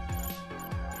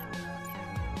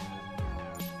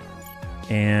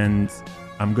 And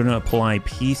I'm going to apply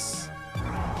Peace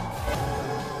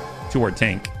to our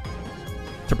tank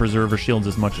to preserve her shields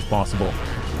as much as possible.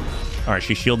 All right,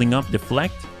 she's shielding up.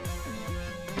 Deflect.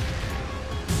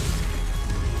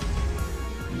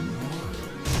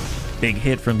 Big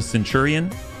hit from the Centurion.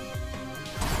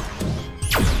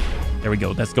 There we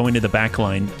go. That's going to the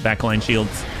backline. Backline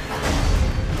shields.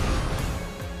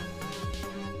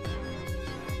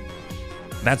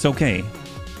 That's okay.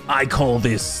 I call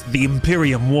this the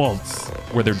Imperium Waltz,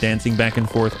 where they're dancing back and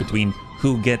forth between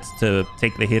who gets to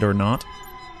take the hit or not.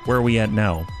 Where are we at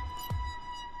now?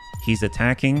 He's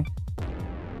attacking.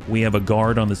 We have a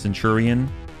guard on the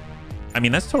Centurion. I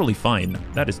mean, that's totally fine.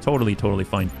 That is totally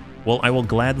fine. Well, I will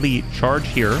gladly charge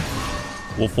here.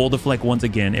 We'll full deflect once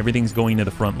again. Everything's going to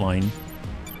the front line.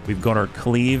 We've got our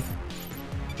cleave.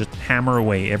 Just hammer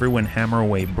away. Everyone hammer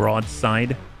away.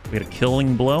 Broadside. We got a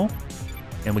killing blow.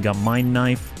 And we got Mind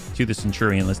Knife to the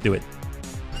Centurion. Let's do it.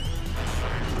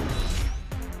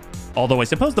 Although I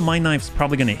suppose the Mind Knife's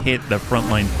probably going to hit the front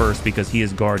line first because he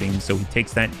is guarding. So he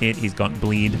takes that hit. He's got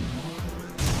bleed.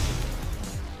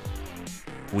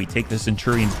 We take the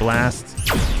Centurion's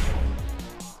blast.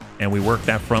 And we work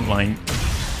that front line.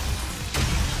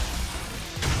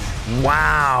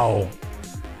 Wow.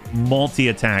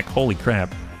 Multi-attack. Holy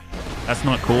crap. That's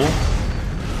not cool.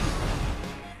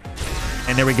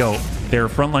 And there we go. Their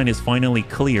front line is finally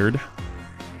cleared.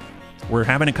 We're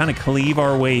having to kind of cleave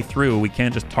our way through. We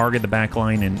can't just target the back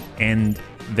line and end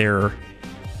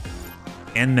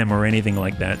them or anything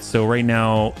like that. So right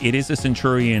now, it is a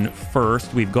Centurion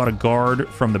first. We've got a guard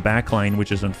from the back line,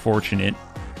 which is unfortunate.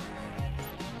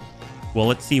 Well,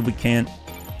 let's see if we can't...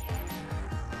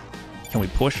 Can we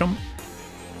push him?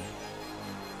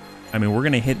 I mean, we're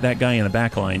going to hit that guy in the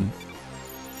back line.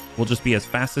 We'll just be as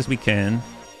fast as we can.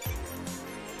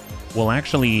 Well,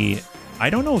 actually, I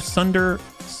don't know if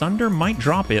Sunder might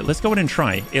drop it. Let's go ahead and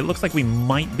try. It looks like we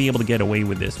might be able to get away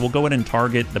with this. We'll go ahead and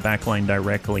target the back line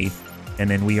directly, and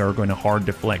then we are going to hard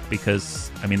deflect because,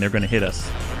 I mean, they're going to hit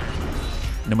us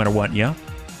no matter what, yeah?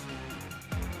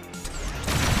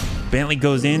 Bentley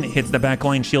goes in, hits the back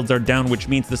line, shields are down, which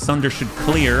means the Sunder should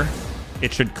clear.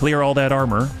 It should clear all that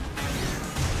armor.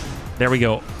 There we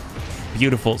go.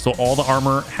 Beautiful. So all the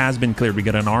armor has been cleared. We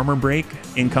got an armor break.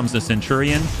 In comes the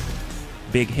Centurion.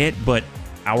 Big hit, but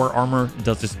our armor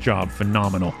does its job.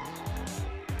 Phenomenal.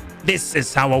 This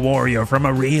is how a warrior from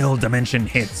a real dimension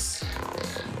hits.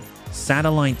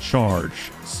 Satellite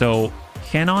charge. So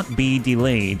cannot be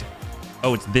delayed.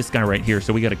 Oh, it's this guy right here.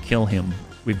 So we got to kill him.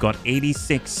 We've got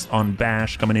 86 on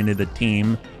Bash coming into the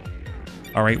team.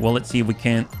 All right, well, let's see if we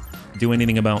can't do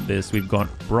anything about this. We've got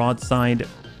broadside.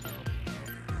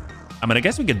 I mean, I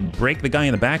guess we could break the guy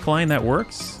in the back line. That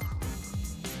works.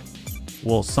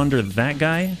 We'll sunder that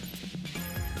guy.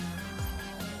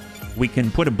 We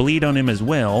can put a bleed on him as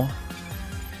well.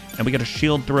 And we got a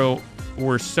shield throw.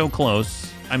 We're so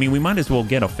close. I mean, we might as well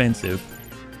get offensive.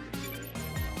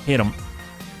 Hit him.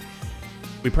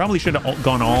 We probably should have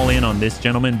gone all in on this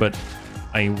gentleman, but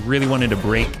I really wanted to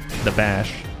break the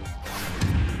Bash.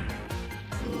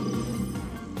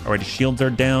 All right, his shields are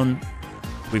down.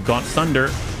 We've got Sunder.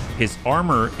 His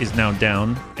armor is now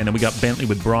down. And then we got Bentley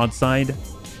with broadside.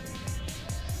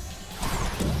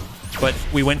 But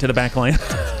we went to the back line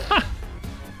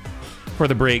for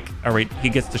the break. All right, he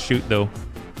gets to shoot, though.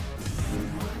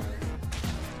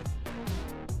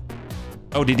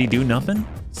 Oh, did he do nothing?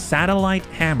 Satellite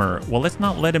hammer. Well, let's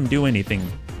not let him do anything.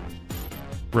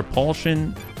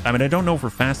 Repulsion. I mean, I don't know if we're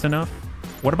fast enough.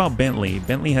 What about Bentley?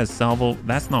 Bentley has salvo.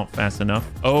 That's not fast enough.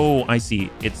 Oh, I see.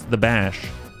 It's the Bash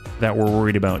that we're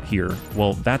worried about here.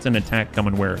 Well, that's an attack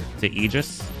coming where? To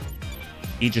Aegis.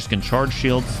 Aegis can charge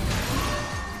shields.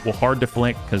 We'll hard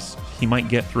deflect because he might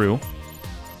get through.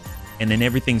 And then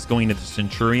everything's going to the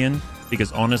Centurion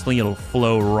because honestly, it'll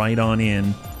flow right on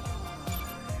in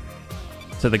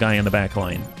to the guy on the back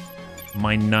line.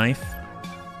 My knife.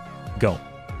 Go.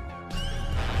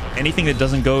 Anything that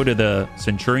doesn't go to the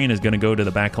Centurion is going to go to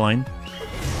the back line.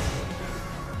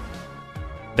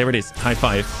 There it is. High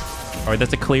five. All right,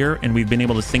 that's a clear, and we've been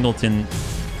able to singleton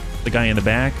the guy in the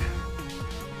back.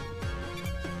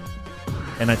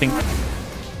 And I think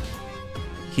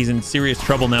he's in serious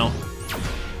trouble now.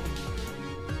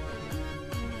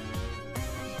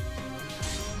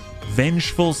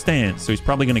 Vengeful stance. So he's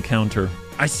probably going to counter.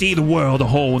 I see the world a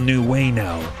whole new way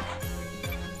now.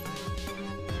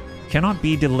 Cannot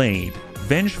be delayed.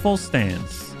 Vengeful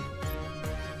stance.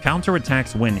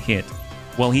 Counterattacks when hit.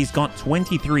 Well, he's got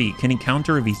 23. Can he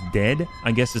counter if he's dead?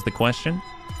 I guess is the question.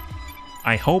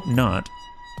 I hope not.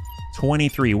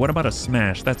 23. What about a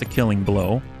smash? That's a killing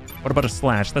blow. What about a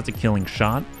slash? That's a killing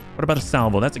shot. What about a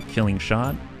salvo? That's a killing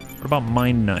shot. What about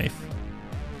mind knife?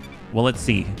 Well, let's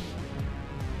see.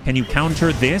 Can you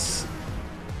counter this?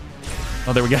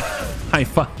 Oh, there we go. High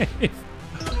five.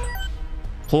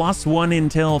 Plus 1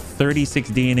 intel,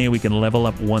 36 DNA. We can level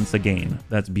up once again.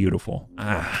 That's beautiful.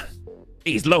 Ah,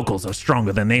 these locals are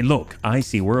stronger than they look. I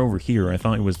see. We're over here. I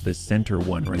thought it was the center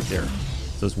one right there.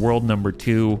 So it's world number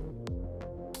 2.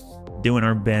 Doing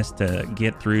our best to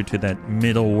get through to that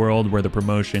middle world where the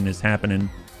promotion is happening.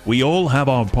 We all have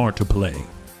our part to play.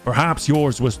 Perhaps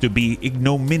yours was to be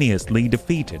ignominiously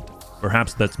defeated.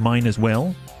 Perhaps that's mine as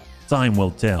well. Time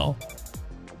will tell.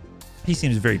 He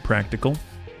seems very practical.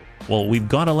 Well, we've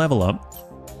got a level up.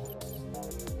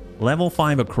 Level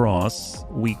 5 across.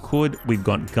 We've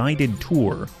got guided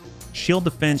tour. Shield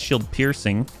defense, shield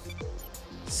piercing.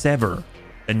 Sever.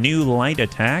 A new light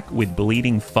attack with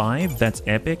bleeding 5. That's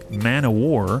epic. Man of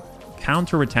War.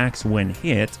 Counter attacks when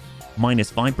hit.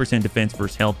 Minus 5% defense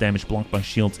versus health damage blocked by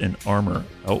shields and armor.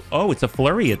 Oh, it's a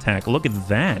flurry attack. Look at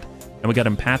that. And we got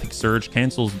Empathic Surge,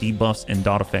 cancels debuffs and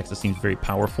dot effects. That seems very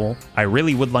powerful. I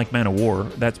really would like Man of War.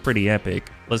 That's pretty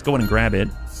epic. Let's go ahead and grab it.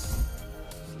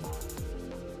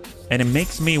 And it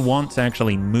makes me want to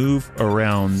actually move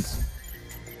around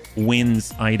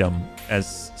Wynn's item,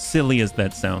 as silly as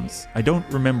that sounds. I don't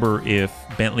remember if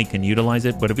Bentley can utilize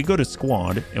it, but if we go to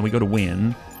Squad and we go to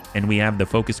Wynn and we have the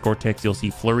Focus Cortex, you'll see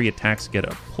flurry attacks get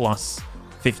a plus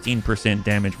 15%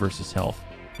 damage versus health.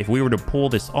 If we were to pull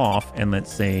this off and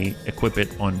let's say equip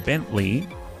it on Bentley,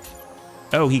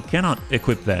 oh, he cannot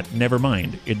equip that. Never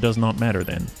mind. It does not matter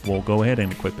then. We'll go ahead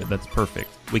and equip it. That's perfect.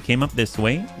 We came up this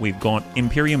way. We've got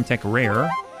Imperium Tech Rare,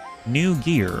 new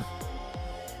gear.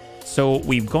 So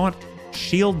we've got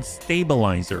Shield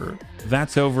Stabilizer.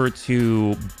 That's over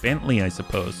to Bentley, I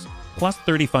suppose. Plus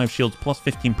 35 shields, plus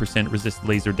 15% resist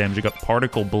laser damage. We got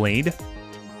Particle Blade,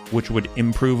 which would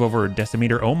improve over a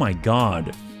Decimeter. Oh my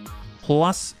god.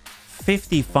 Plus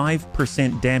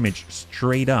 55% damage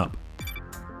straight up.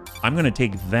 I'm going to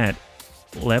take that.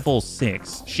 Level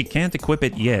 6. She can't equip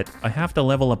it yet. I have to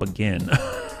level up again.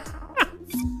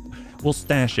 We'll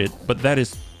stash it, but that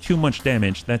is too much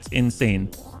damage. That's insane.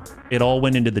 It all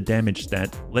went into the damage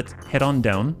stat. Let's head on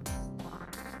down.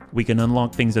 We can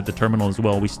unlock things at the terminal as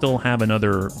well. We still have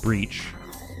another breach.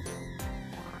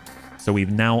 So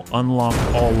we've now unlocked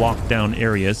all lockdown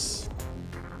areas.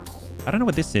 I don't know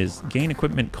what this is. Gain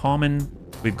equipment common.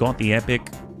 We've got the epic.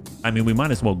 I mean, we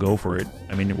might as well go for it.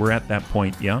 I mean, we're at that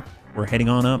point, yeah? We're heading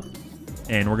on up.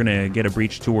 And we're going to get a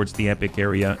breach towards the epic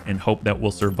area and hope that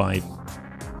we'll survive.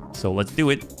 So let's do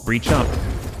it. Breach up.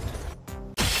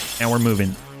 And we're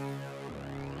moving.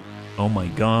 Oh my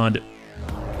god.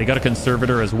 They got a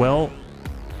conservator as well.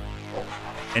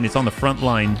 And it's on the front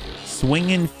line.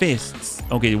 Swinging fists.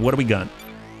 Okay, what do we got?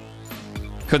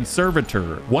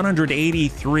 Conservator,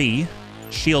 183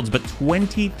 shields, but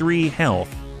 23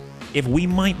 health. If we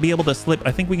might be able to slip,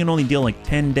 I think we can only deal like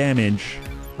 10 damage,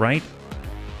 right?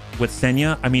 With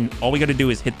Senya. I mean, all we got to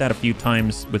do is hit that a few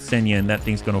times with Senya and that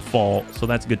thing's going to fall. So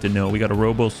that's good to know. We got a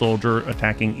Robo Soldier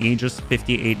attacking Aegis,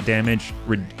 58 damage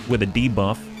with a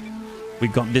debuff.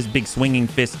 We've got this big swinging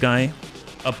fist guy.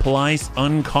 Applies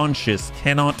unconscious,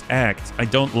 cannot act. I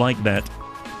don't like that.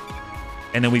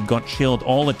 And then we've got shield.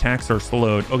 All attacks are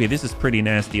slowed. Okay, this is pretty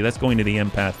nasty. That's going to the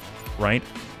empath, right?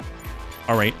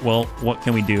 All right, well, what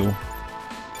can we do?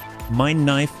 Mind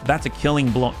knife. That's a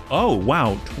killing blow. Oh,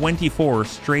 wow. 24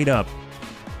 straight up.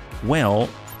 Well,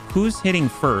 who's hitting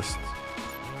first?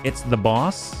 It's the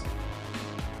boss?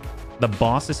 The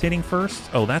boss is hitting first?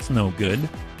 Oh, that's no good.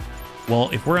 Well,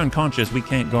 if we're unconscious, we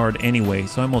can't guard anyway.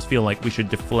 So I almost feel like we should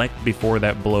deflect before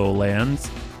that blow lands.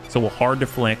 So we'll hard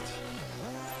deflect.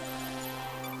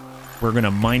 We're going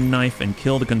to mind knife and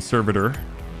kill the conservator.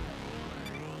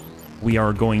 We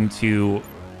are going to,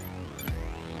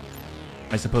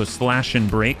 I suppose, slash and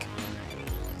break.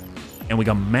 And we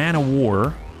got Man of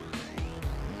War.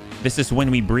 This is when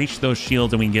we breach those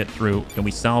shields and we get through. Can we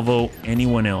salvo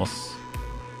anyone else?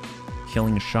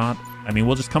 Killing shot. I mean,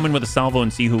 we'll just come in with a salvo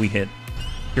and see who we hit.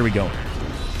 Here we go.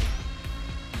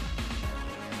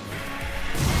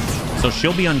 So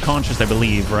she'll be unconscious, I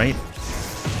believe, right?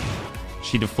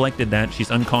 She deflected that.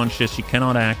 She's unconscious. She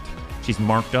cannot act. She's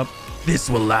marked up. This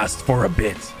will last for a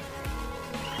bit.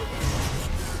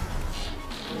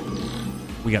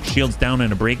 We got shields down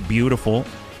and a break. Beautiful.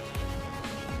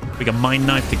 We got mind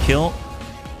knife to kill.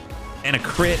 And a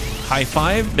crit. High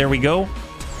five. There we go.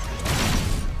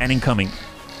 And incoming.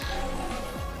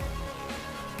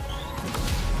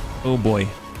 Oh boy.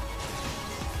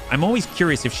 I'm always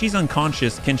curious, if she's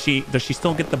unconscious, does she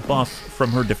still get the buff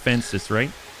from her defenses, right?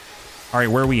 All right,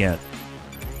 where are we at?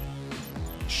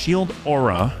 Shield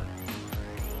Aura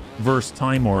versus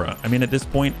Time Aura. I mean, at this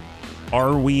point,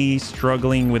 are we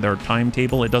struggling with our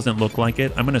timetable? It doesn't look like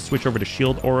it. I'm going to switch over to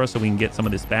Shield Aura so we can get some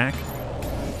of this back.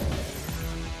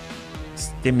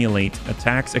 Stimulate.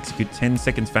 Attacks execute 10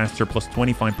 seconds faster plus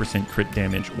 25% crit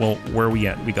damage. Well, where are we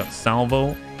at? We got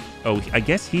Salvo. Oh, I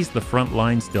guess he's the front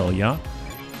line still, yeah?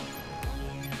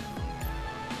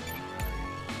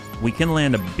 We can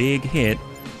land a big hit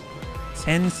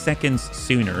 10 seconds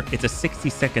sooner. It's a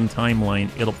 60-second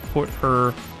timeline. It'll put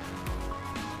her...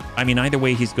 I mean, either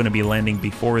way, he's going to be landing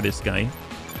before this guy.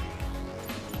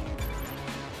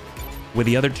 With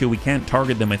the other two, we can't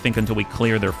target them, I think, until we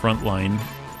clear their front line.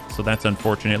 So that's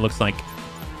unfortunate. It looks like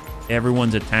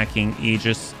everyone's attacking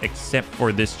Aegis except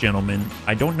for this gentleman.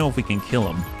 I don't know if we can kill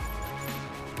him.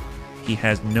 He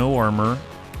has no armor,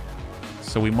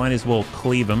 so we might as well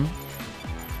cleave him.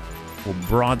 We'll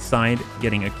broadside,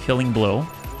 getting a killing blow.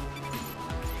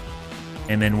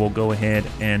 And then we'll go ahead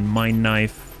and Mind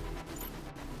Knife.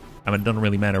 I mean, it doesn't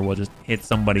really matter. We'll just hit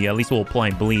somebody. At least we'll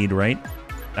apply bleed, right?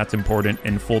 That's important.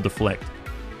 And full deflect.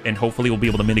 And hopefully we'll be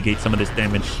able to mitigate some of this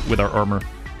damage with our armor.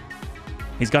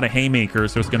 He's got a Haymaker,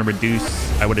 so it's going to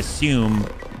reduce, I would assume,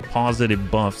 positive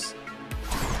buffs.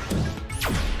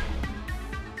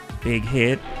 Big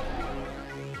hit.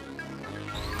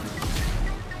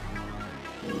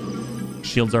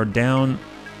 Shields are down.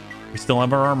 We still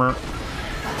have our armor.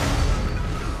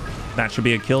 That should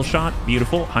be a kill shot.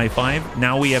 Beautiful. High five.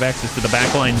 Now we have access to the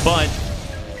back line, but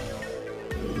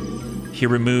he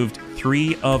removed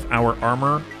 3 of our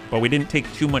armor, but we didn't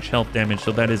take too much health damage,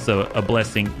 so that is a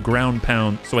blessing. Ground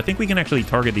pound. So I think we can actually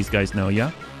target these guys now,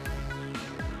 yeah?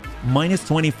 Minus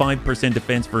 25%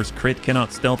 defense versus crit.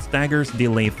 Cannot stealth staggers.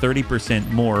 Delay 30%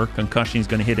 more. Concussion is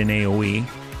going to hit an AoE.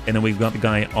 And then we've got the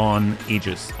guy on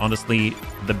Aegis. Honestly,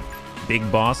 the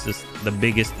big boss is the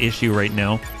biggest issue right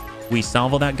now. We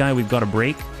salvo that guy, we've got a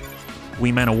break.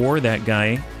 We Man of War that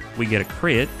guy, we get a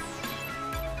crit.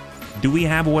 Do we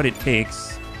have what it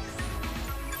takes?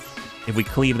 If we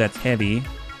cleave, that's heavy.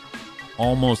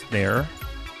 Almost there.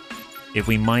 If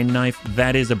we Mind Knife,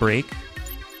 that is a break.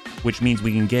 Which means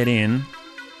we can get in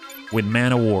with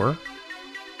Man of War.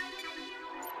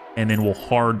 And then we'll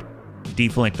hard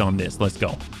deflect on this. Let's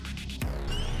go.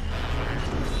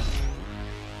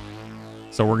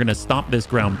 So we're going to stop this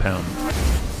ground pound.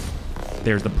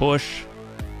 There's the push.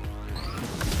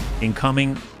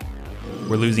 Incoming.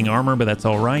 We're losing armor, but that's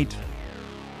all right.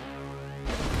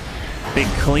 Big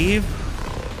cleave.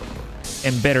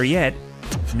 And better yet,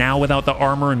 now without the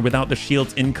armor and without the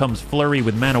shields, in comes Flurry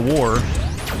with Man of War.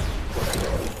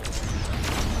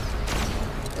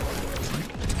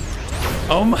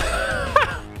 Oh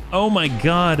my... Oh my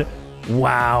god.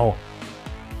 Wow.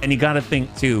 And you gotta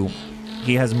think too,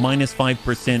 he has minus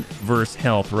 5% versus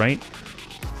health, right?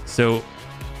 So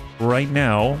right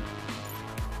now,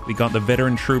 we got the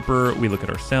veteran trooper. We look at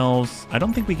ourselves. I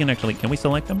don't think we can actually... Can we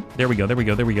select them? There we go. There we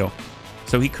go. There we go.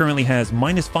 So he currently has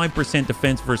minus 5%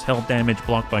 defense versus health damage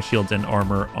blocked by shields and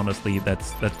armor. Honestly,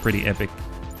 that's pretty epic.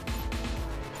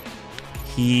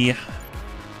 He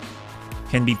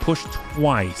can be pushed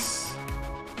twice.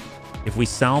 If we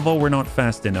salvo, we're not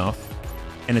fast enough.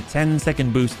 And a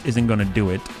 10-second boost isn't going to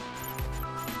do it.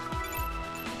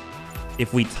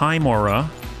 If we Time Aura,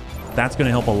 that's going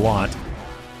to help a lot.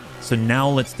 So now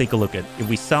let's take a look at... If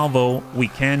we salvo, we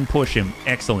can push him.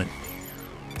 Excellent.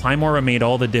 Time Aura made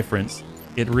all the difference.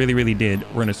 It really, really did.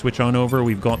 We're going to switch on over.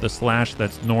 We've got the slash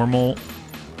that's normal.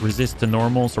 Resist to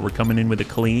normal. So we're coming in with a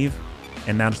cleave.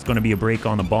 And that's going to be a break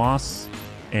on the boss.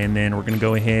 And then we're going to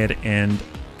go ahead and...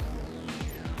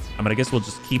 I guess we'll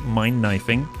just keep Mind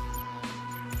Knifing.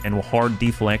 And we'll hard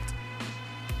deflect.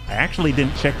 I actually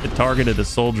didn't check the target of the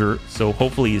soldier, so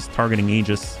hopefully he's targeting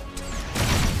Aegis.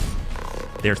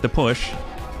 There's the push.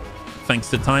 Thanks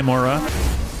to Time Aura.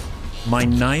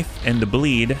 Mind Knife and the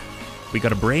bleed. We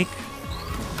got a break.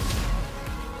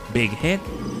 Big hit.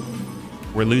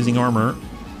 We're losing armor.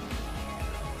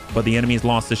 But the enemy's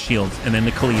lost his shields. And then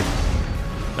the cleave.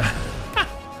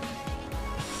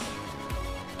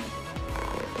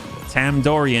 Tam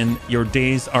Dorian, your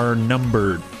days are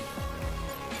numbered.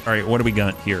 All right, what do we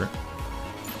got here?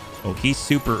 Oh, he's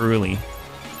super early.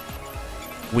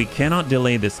 We cannot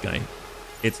delay this guy.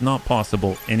 It's not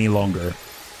possible any longer.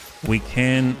 We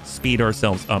can speed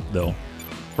ourselves up, though.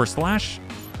 For Slash,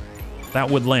 that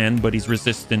would land, but he's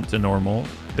resistant to normal.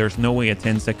 There's no way a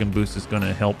 10-second boost is going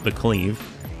to help the cleave.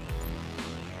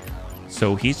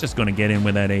 So he's just going to get in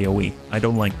with that AoE. I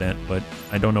don't like that, but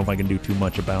I don't know if I can do too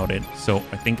much about it. So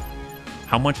I think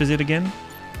How much is it again?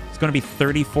 It's going to be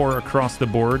 34 across the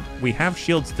board. We have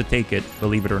shields to take it,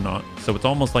 believe it or not. So it's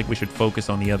almost like we should focus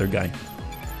on the other guy.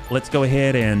 Let's go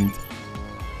ahead and...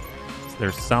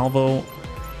 There's Salvo.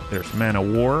 There's Man of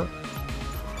War.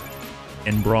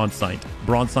 And Broadside.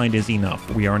 Broadside is enough.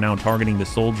 We are now targeting the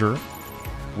soldier.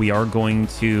 We are going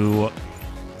to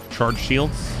charge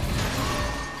shields.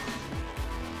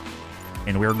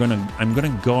 And I'm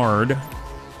gonna guard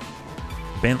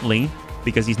Bentley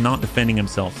because he's not defending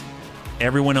himself.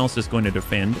 Everyone else is going to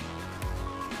defend.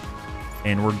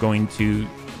 And we're going to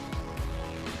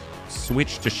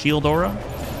switch to shield aura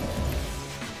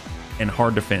and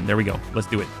hard defend. There we go. Let's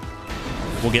do it.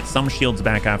 We'll get some shields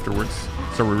back afterwards.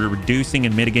 So we're reducing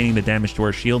and mitigating the damage to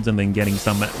our shields and then getting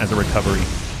some as a recovery.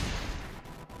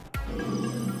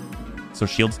 So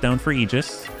shields down for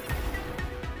Aegis.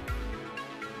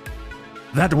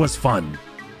 That was fun.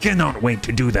 Cannot wait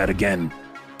to do that again.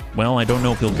 Well, I don't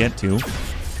know if he'll get to.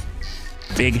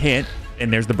 Big hit.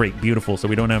 And there's the break. Beautiful. So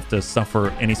we don't have to suffer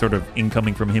any sort of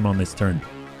incoming from him on this turn.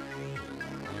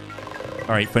 All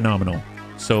right, phenomenal.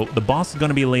 So the boss is going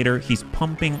to be later. He's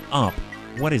pumping up.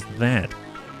 What is that?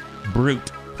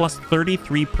 Brute. Plus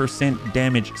 33%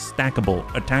 damage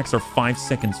stackable. Attacks are 5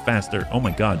 seconds faster. Oh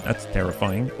my god, that's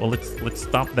terrifying. Well, let's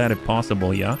stop that if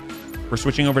possible, yeah? We're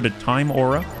switching over to Time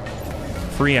Aura.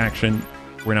 Free action.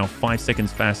 We're now 5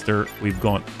 seconds faster. We've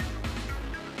got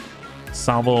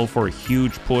Salvo for a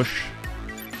huge push.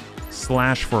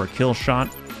 Slash for a kill shot.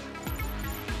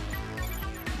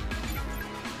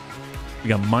 We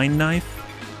got Mind Knife.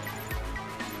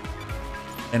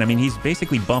 And I mean, he's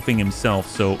basically buffing himself,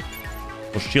 so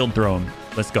we'll shield throw him.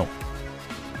 Let's go.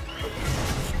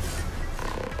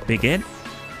 Big hit.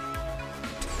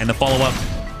 And the follow-up.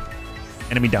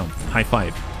 Enemy down. High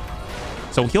five.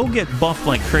 So he'll get buffed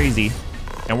like crazy.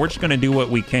 And we're just going to do what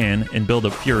we can and build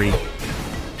up Fury.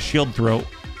 Shield throw.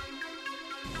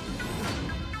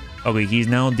 Okay, he's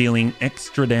now dealing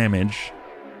extra damage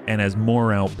and has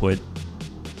more output.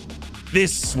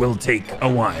 This will take a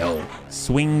while.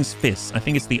 Swings Fist. I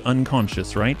think it's the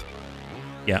unconscious, right?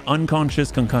 Yeah,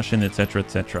 unconscious, concussion, etc.,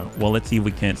 etc. Well, let's see if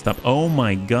we can't stop. Oh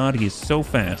my god, he is so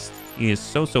fast. He is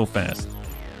so fast.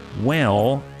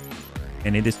 Well,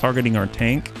 and it is targeting our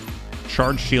tank.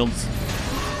 Charge shields.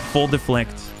 Full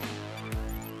deflect.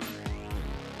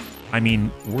 I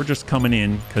mean, we're just coming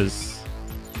in because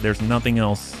there's nothing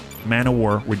else. Man of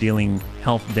War, we're dealing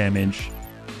health damage.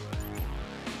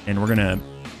 And we're going to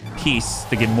piece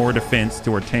to get more defense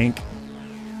to our tank.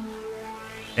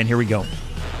 And here we go.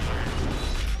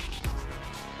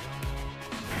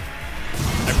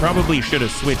 I probably should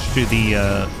have switched to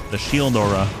the shield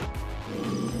aura.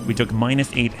 We took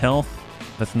 -8 health.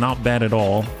 That's not bad at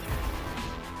all.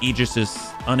 Aegis is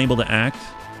unable to act.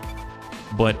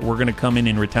 But we're going to come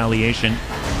in retaliation.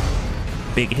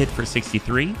 Big hit for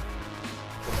 63.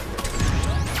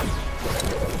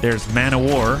 There's Man of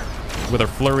War with a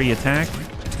flurry attack.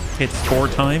 Hits 4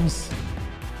 times.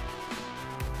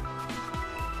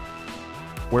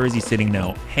 Where is he sitting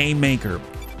now? Haymaker.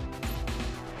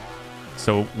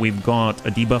 So we've got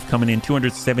a debuff coming in,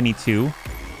 272.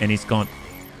 And he's got...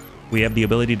 We have the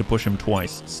ability to push him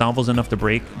twice. Salvo's enough to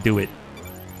break. Do it.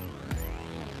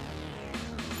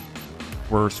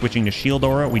 We're switching to Shield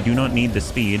Aura. We do not need the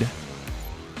speed.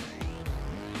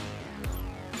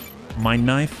 Mind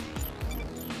Knife.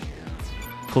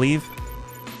 Cleave.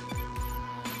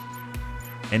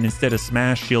 And instead of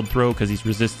Smash, Shield Throw because he's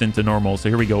resistant to normal. So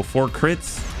here we go. 4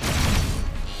 crits.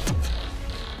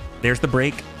 There's the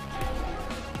break.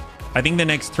 I think the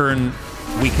next turn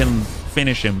we can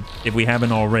finish him if we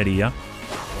haven't already, yeah?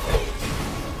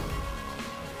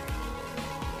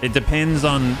 It depends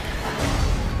on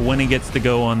when he gets to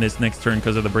go on this next turn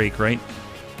because of the break, right?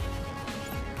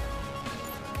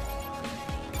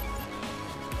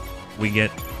 We get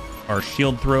our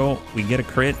shield throw. We get a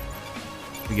crit.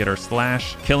 We get our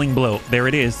slash. Killing blow. There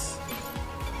it is.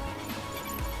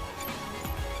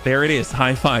 There it is.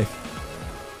 High five.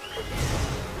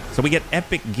 So we get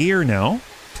epic gear now.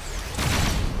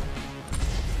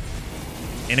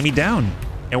 Enemy down.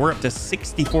 And we're up to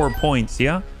 64 points,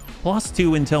 yeah?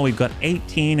 +2 until we've got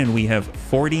 18 and we have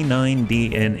 49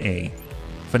 DNA.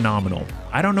 Phenomenal.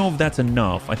 I don't know if that's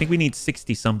enough. I think we need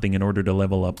 60 something in order to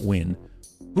level up win.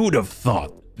 Who'd have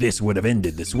thought this would have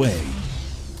ended this way?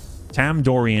 Tam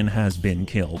Dorian has been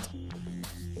killed.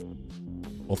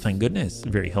 Well, thank goodness.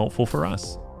 Very helpful for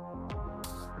us.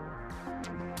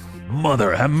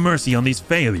 Mother, have mercy on these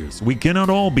failures. We cannot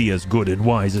all be as good and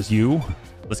wise as you.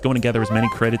 Let's go and gather as many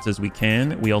credits as we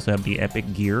can. We also have the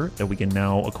epic gear that we can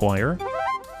now acquire.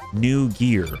 New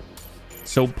gear.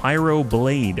 So Pyro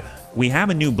Blade. We have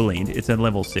a new blade. It's at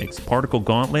level 6. Particle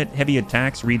Gauntlet. Heavy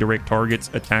attacks. Redirect targets.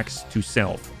 Attacks to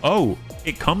self. Oh,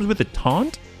 it comes with a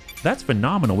taunt? That's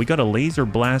phenomenal. We got a laser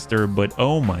blaster, but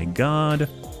oh my god.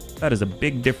 That is a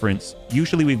big difference.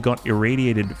 Usually we've got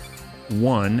irradiated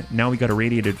 1. Now we got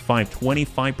irradiated 5.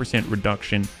 25%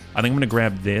 reduction. I think I'm going to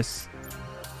grab this,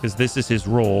 because this is his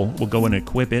roll. We'll go and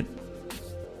equip it.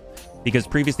 Because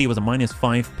previously it was a minus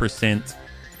 5%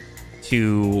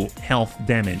 to health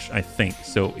damage, I think.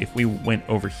 So if we went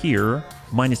over here,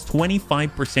 minus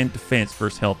 25% defense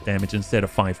versus health damage instead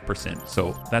of 5%.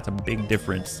 So that's a big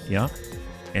difference, yeah?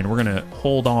 And we're going to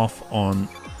hold off on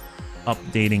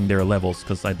updating their levels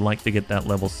because I'd like to get that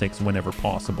level 6 whenever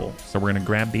possible. So we're going to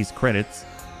grab these credits.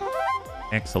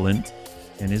 Excellent.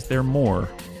 And is there more?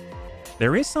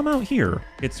 There is some out here.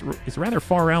 It's rather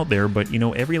far out there, but you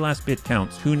know, every last bit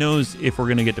counts. Who knows if we're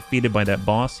going to get defeated by that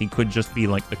boss? He could just be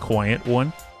like the quiet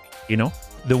one, you know?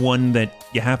 The one that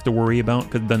you have to worry about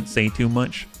because it doesn't say too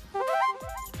much.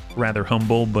 Rather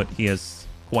humble, but he has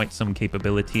quite some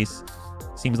capabilities.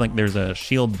 Seems like there's a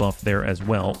shield buff there as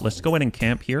well. Let's go ahead and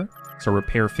camp here. So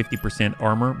repair 50%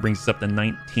 armor brings us up to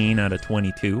 19 out of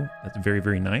 22. That's very,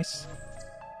 very nice.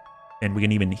 And we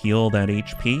can even heal that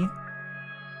HP.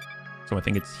 So I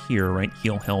think it's here, right?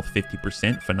 Heal health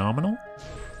 50%. Phenomenal.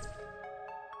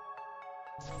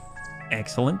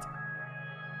 Excellent.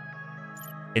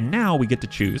 And now we get to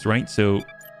choose, right? So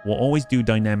we'll always do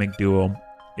dynamic duo.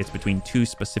 It's between 2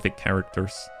 specific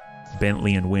characters.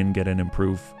 Bentley and Wynn get an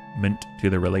improvement to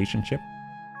the relationship.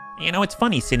 You know, it's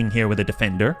funny sitting here with a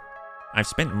defender. I've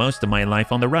spent most of my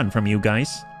life on the run from you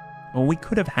guys. Well, we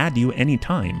could have had you any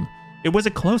time. It was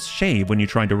a close shave when you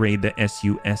tried to raid the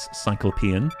SUS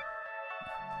Cyclopean.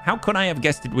 How could I have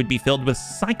guessed it would be filled with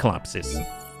Cyclopses?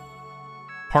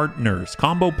 Partners.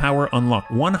 Combo power unlock.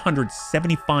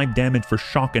 175 damage for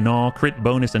shock and awe. Crit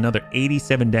bonus another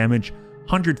 87 damage.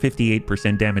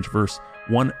 158% damage versus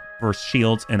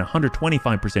shields. And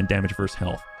 125% damage versus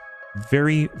health.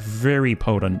 Very, very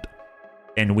potent.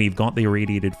 And we've got the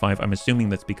irradiated 5. I'm assuming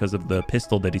that's because of the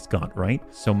pistol that he's got, right?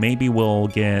 So maybe we'll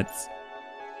get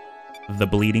the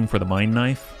bleeding for the mind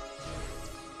knife.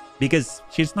 Because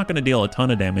she's not going to deal a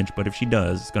ton of damage, but if she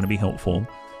does, it's going to be helpful.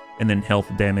 And then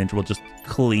health damage will just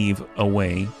cleave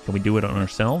away. Can we do it on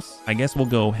ourselves? I guess we'll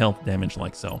go health damage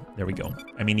like so. There we go.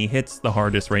 I mean, he hits the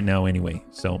hardest right now anyway.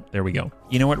 So there we go.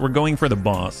 You know what? We're going for the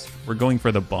boss. We're going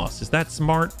for the boss. Is that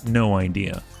smart? No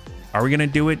idea. Are we going to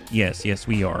do it? Yes. Yes,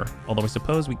 we are. Although I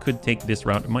suppose we could take this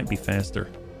route. It might be faster.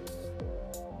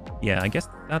 Yeah, I guess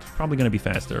that's probably going to be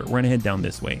faster. We're going to head down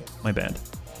this way. My bad.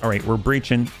 All right, we're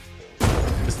breaching.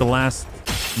 It's the last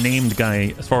named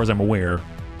guy, as far as I'm aware.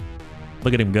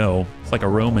 Look at him go. It's like a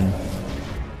Roman.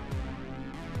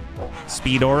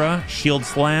 Speed aura, shield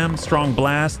slam, strong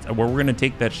blast. Well, we're going to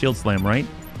take that shield slam, right?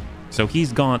 So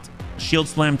he's got shield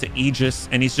slam to Aegis,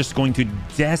 and he's just going to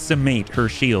decimate her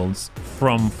shields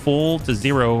from full to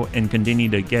 0 and continue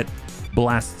to get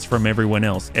blasts from everyone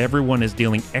else. Everyone is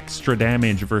dealing extra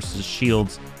damage versus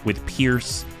shields with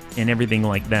pierce and everything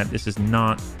like that. This is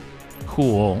not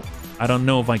cool. I don't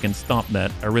know if I can stop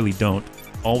that. I really don't.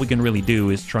 All we can really do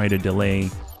is try to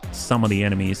delay some of the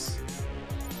enemies.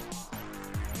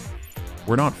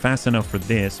 We're not fast enough for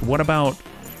this. What about...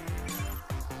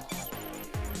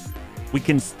 We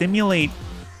can stimulate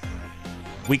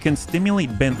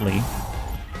Bentley.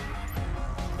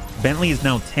 Bentley is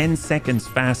now 10 seconds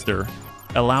faster,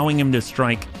 allowing him to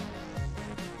strike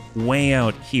way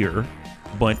out here,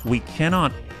 but we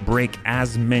cannot break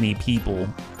as many people.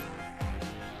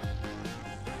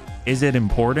 Is it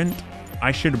important?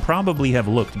 I should probably have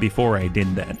looked before I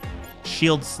did that.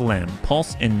 Shield Slam,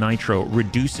 Pulse and Nitro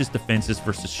reduces defenses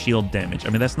versus shield damage. I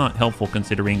mean, that's not helpful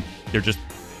considering they're just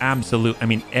absolute. I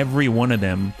mean, every one of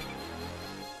them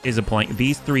is applying.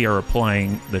 These 3 are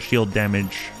applying the shield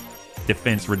damage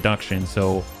defense reduction.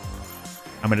 So,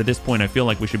 I mean, at this point, I feel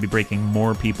like we should be breaking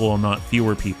more people, not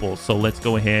fewer people. So let's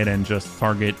go ahead and just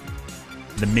target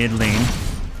the mid lane.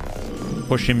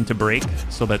 Push him to break,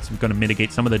 so that's going to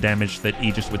mitigate some of the damage that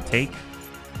Aegis would take.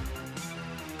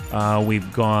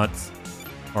 We've got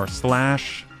our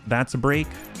slash. That's a break.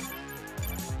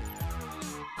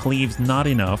 Cleave's not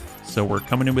enough, so we're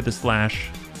coming in with the slash.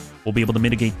 We'll be able to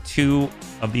mitigate 2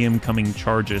 of the incoming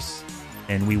charges,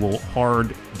 and we will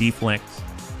hard deflect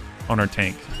on our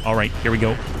tank. All right, here we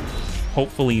go.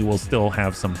 Hopefully, we'll still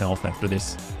have some health after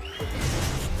this.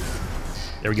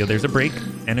 There we go. There's a break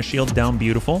and a shield down.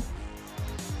 Beautiful.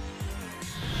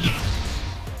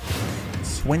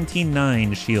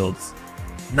 29 shields.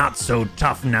 Not so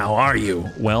tough now, are you?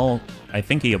 Well, I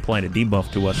think he applied a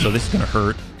debuff to us, so this is going to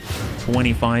hurt.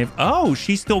 25. Oh,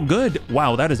 she's still good.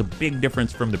 Wow, that is a big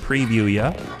difference from the preview,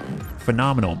 yeah?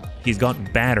 Phenomenal. He's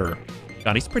got Batter.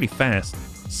 God, he's pretty fast.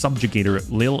 Subjugator,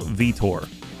 Lil Vitor.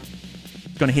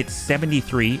 Gonna hit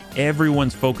 73.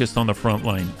 Everyone's focused on the front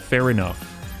line. Fair enough.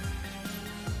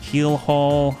 Keel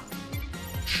Haul.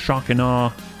 Shock and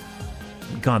Awe.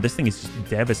 God, this thing is just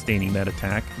devastating, that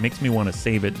attack. Makes me want to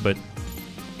save it, but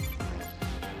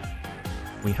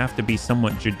we have to be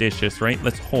somewhat judicious, right?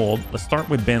 Let's hold. Let's start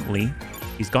with Bentley.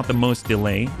 He's got the most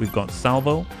delay. We've got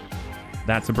Salvo.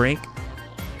 That's a break.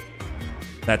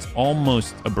 That's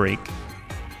almost a break.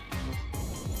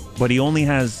 But he only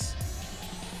has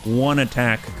one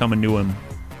attack coming to him.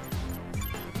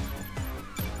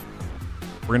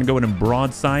 We're going to go in a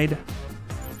broadside.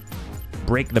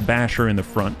 Break the basher in the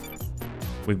front.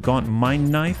 We've got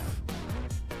Mind Knife.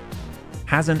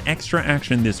 Has an extra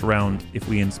action this round if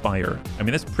we inspire. I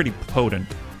mean, that's pretty potent.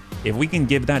 If we can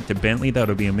give that to Bentley, that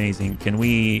would be amazing. Can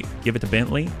we give it to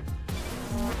Bentley?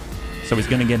 So he's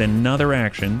going to get another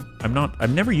action.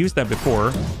 I've never used that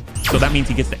before. So that means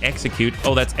he gets to execute.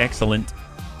 Oh, that's excellent.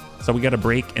 So we got to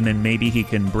break, and then maybe he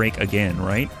can break again,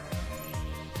 right?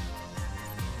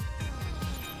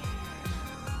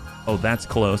 Oh, that's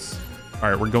close. All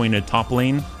right, we're going to top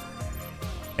lane.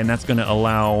 And that's going to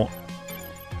allow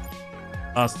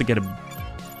us to get a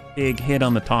big hit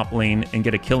on the top lane and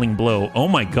get a killing blow. Oh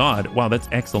my god. Wow, that's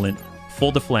excellent.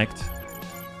 Full deflect.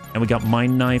 And we got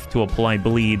Mind Knife to apply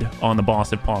bleed on the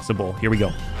boss if possible. Here we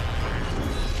go.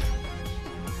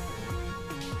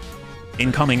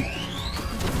 Incoming.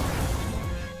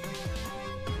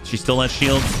 She still has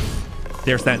shields.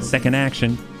 There's that second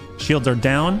action. Shields are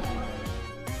down.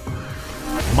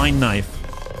 Mind Knife.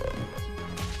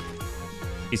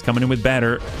 He's coming in with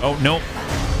Batter. Oh, no.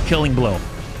 Killing blow.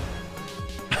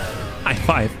 High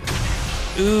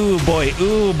five. Ooh, boy.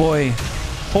 Ooh, boy.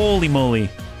 Holy moly.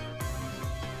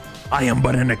 I am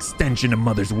but an extension of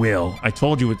Mother's will. I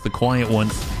told you it's the quiet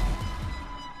ones.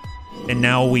 And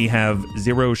now we have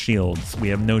 0 shields. We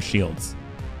have no shields.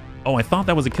 Oh, I thought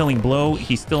that was a killing blow.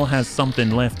 He still has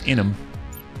something left in him.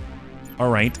 All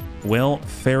right. Well,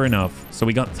 fair enough. So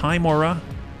we got Time Aura.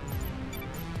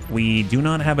 We do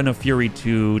not have enough Fury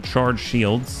to charge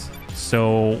shields.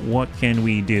 So what can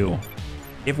we do?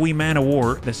 If we Mana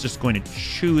War, that's just going to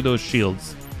chew those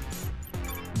shields.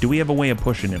 Do we have a way of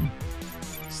pushing him?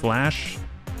 Slash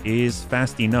is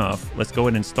fast enough. Let's go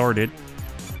ahead and start it.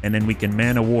 And then we can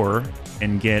Mana War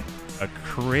and get a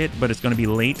crit, but it's going to be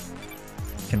late.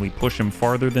 Can we push him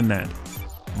farther than that?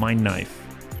 Mind Knife.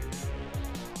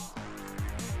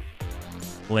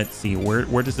 Let's see. Where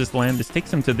does this land? This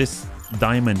takes him to this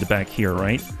diamond back here,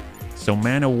 right? So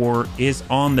Mana War is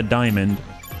on the diamond.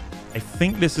 I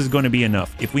think this is going to be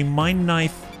enough. If we Mind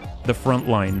Knife the front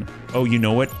line... Oh, you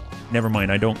know what? Never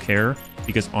mind. I don't care.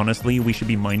 Because honestly, we should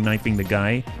be Mind Knifing the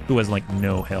guy who has like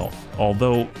no health.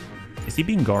 Although, is he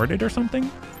being guarded or something?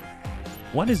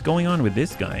 What is going on with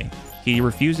this guy? He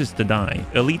refuses to die.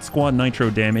 Elite Squad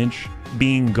Nitro damage.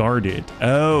 Being guarded.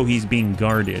 Oh, he's being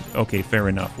guarded. Okay, fair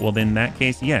enough. Well, then in that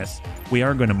case, yes. We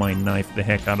are going to Mind Knife the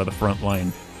heck out of the front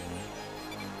line.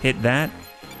 Hit that.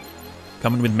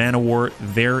 Coming with Mana War.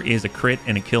 There is a crit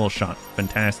and a kill shot.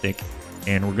 Fantastic.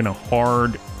 And we're going to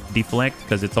hard deflect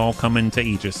because it's all coming to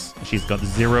Aegis. She's got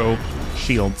 0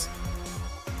 shields.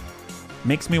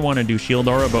 Makes me want to do Shield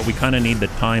Aura, but we kind of need the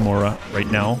Time Aura right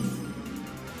now.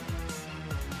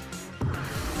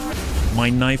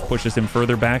 Mind Knife pushes him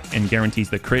further back and guarantees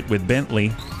the crit with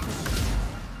Bentley.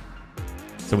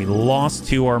 So we lost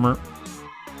 2 armor.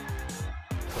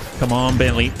 Come on,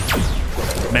 Bentley.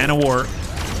 Mana War.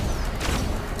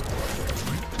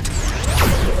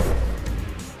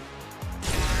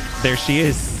 There she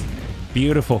is.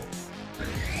 Beautiful.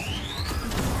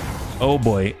 Oh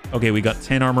boy. Okay, we got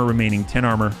 10 armor remaining. 10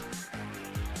 armor.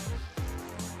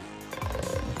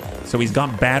 So he's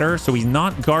got Batter, so he's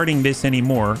not guarding this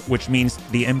anymore, which means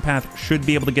the empath should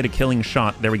be able to get a killing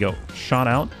shot. There we go. Shot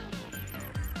out.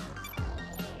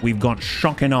 We've got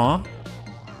Shock and Awe.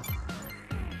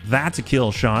 That's a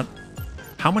kill shot.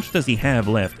 How much does he have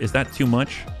left? Is that too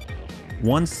much?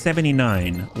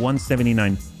 179.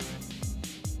 179.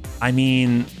 I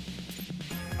mean,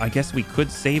 I guess we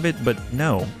could save it, but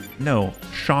no. No.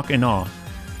 Shock and Awe.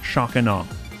 Shock and Awe.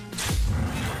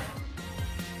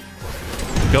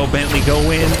 Go, Bentley, go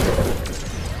in.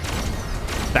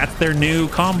 That's their new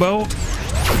combo.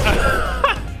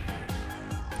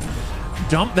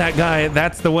 Dump that guy.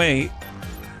 That's the way.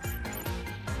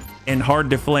 And hard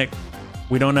deflect.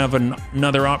 We don't have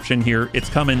another option here. It's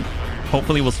coming.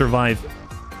 Hopefully we'll survive.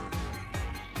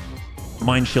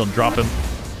 Mind Shield, drop him.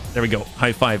 There we go.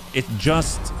 High five. It's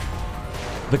just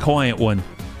the quiet one.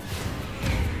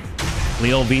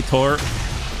 Leo Vitor.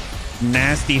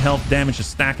 Nasty health damage is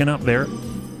stacking up there.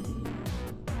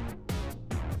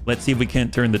 Let's see if we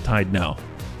can't turn the tide now.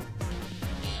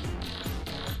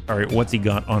 All right, what's he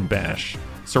got on Bash?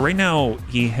 So right now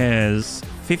he has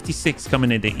 56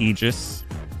 coming into Aegis.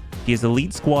 He has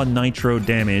Elite Squad Nitro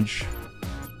damage.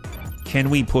 Can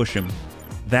we push him?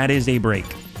 That is a break.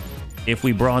 If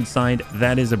we broadside,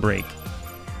 that is a break.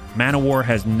 Man of War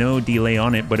has no delay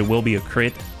on it, but it will be a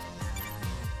crit.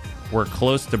 We're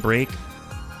close to break.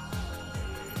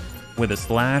 With a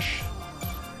slash.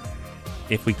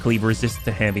 If we cleave resist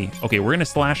to heavy. Okay, we're going to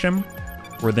slash him.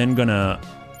 We're then going to...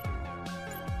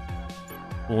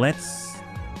 Let's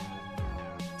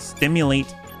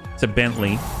stimulate to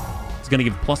Bentley. It's going to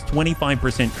give plus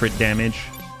 25% crit damage.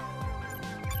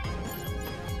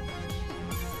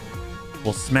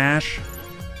 We'll smash.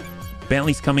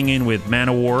 Bentley's coming in with Man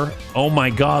of War. Oh my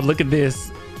god, look at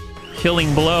this.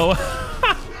 Killing blow.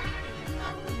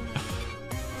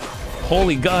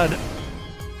 Holy god.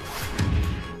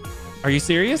 Are you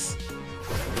serious?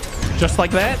 Just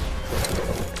like that?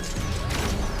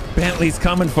 Bentley's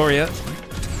coming for you.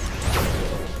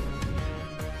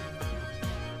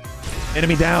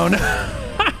 Enemy down.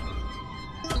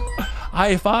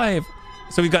 High five.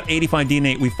 So we've got 85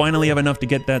 DNA. We finally have enough to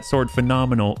get that sword.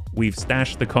 Phenomenal. We've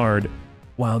stashed the card.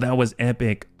 Wow, that was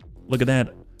epic. Look at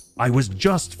that. I was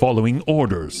just following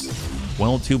orders.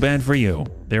 Well, too bad for you.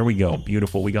 There we go.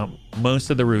 Beautiful. We got most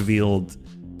of the revealed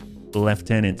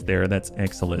lieutenants there. That's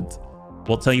excellent.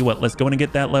 We'll tell you what. Let's go in and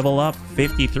get that level up.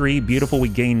 53. Beautiful. We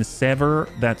gained Sever.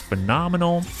 That's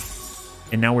phenomenal.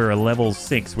 And now we're at level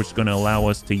 6, which is going to allow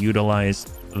us to utilize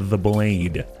the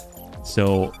blade.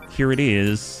 So here it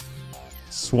is.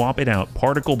 Swap it out.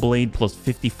 Particle blade plus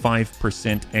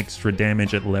 55% extra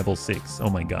damage at level 6. Oh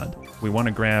my god. We want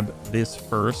to grab this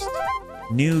first.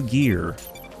 New gear.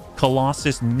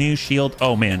 Colossus new shield.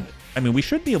 Oh man. I mean, we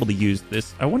should be able to use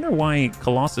this. I wonder why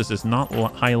Colossus is not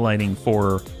highlighting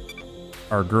for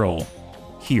our girl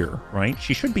here, right?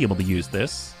 She should be able to use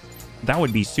this. That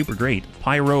would be super great.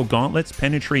 Pyro gauntlets.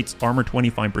 Penetrates armor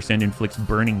 25%. Inflicts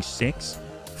burning 6.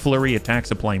 Flurry attack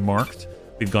supply marked.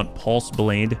 We've got pulse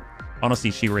blade.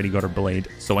 Honestly, she already got her blade,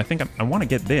 so I think I want to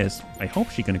get this. I hope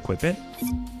she can equip it.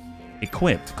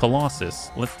 Equipped.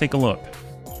 Colossus. Let's take a look.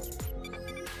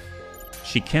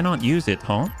 She cannot use it,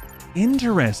 huh?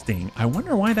 Interesting. I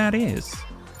wonder why that is.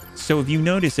 So if you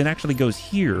notice, it actually goes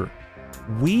here.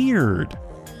 Weird.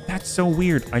 That's so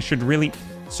weird. I should really...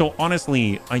 So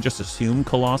honestly, I just assumed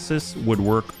Colossus would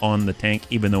work on the tank,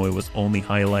 even though it was only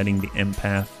highlighting the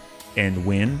empath and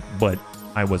win, but...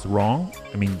 I was wrong.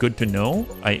 I mean, good to know.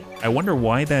 I wonder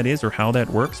why that is or how that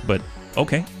works, but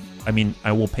okay. I mean,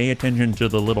 I will pay attention to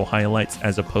the little highlights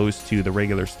as opposed to the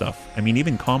regular stuff. I mean,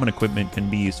 even common equipment can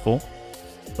be useful.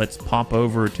 Let's pop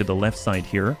over to the left side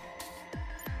here.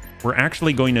 We're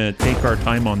actually going to take our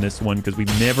time on this one because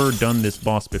we've never done this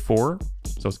boss before.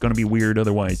 So it's going to be weird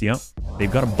otherwise. Yep.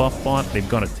 They've got a buff bot. They've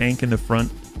got a tank in the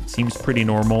front. Seems pretty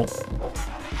normal.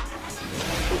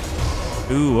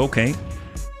 Ooh, okay.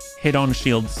 Hit on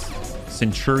shields.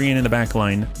 Centurion in the back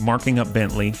line. Marking up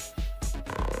Bentley.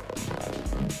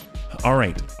 All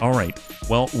right. All right.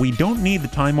 Well, we don't need the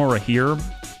time aura here.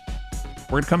 We're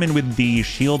going to come in with the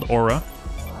shield aura.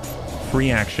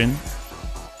 Free action.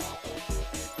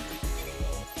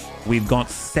 We've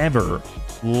got Sever.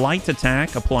 Light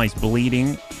attack. Applies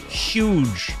bleeding.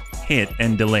 Huge hit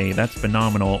and delay. That's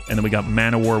phenomenal. And then we got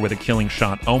Man of War with a killing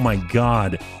shot. Oh my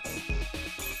god.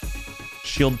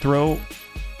 Shield throw.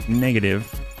 Negative.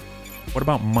 What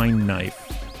about Mind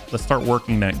Knife? Let's start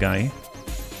working that guy.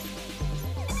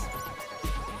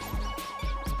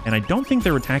 And I don't think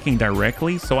they're attacking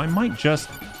directly, so I might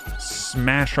just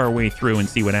smash our way through and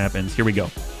see what happens. Here we go.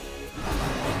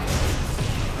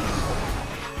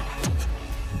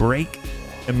 Break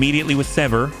immediately with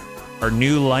Sever. Our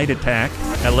new light attack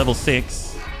at level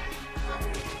 6.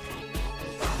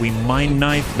 We Mind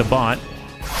Knife the bot.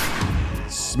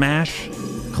 Smash.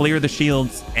 Clear the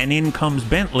shields, and in comes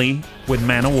Bentley with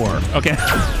Man of War. Okay.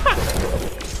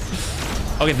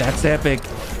 Okay, that's epic.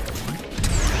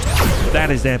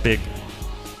 That is epic.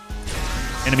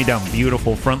 Enemy down.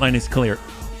 Beautiful. Frontline is clear.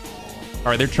 All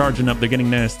right, they're charging up. They're getting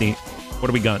nasty. What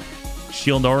do we got?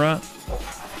 Shield aura.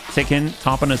 Ticking,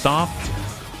 topping us off.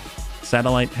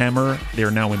 Satellite hammer. They're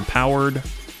now empowered,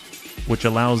 which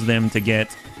allows them to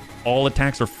get all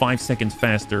attacks are 5 seconds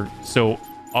faster. So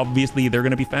obviously, they're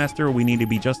going to be faster. We need to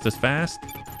be just as fast.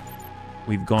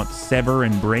 We've got Sever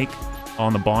and Break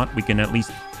on the bot. We can at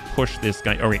least push this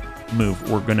guy. All right,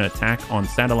 move. We're going to attack on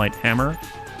Satellite Hammer.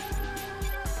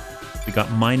 We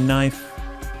got Mind Knife.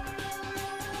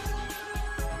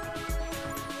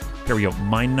 Here we go.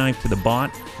 Mind Knife to the bot.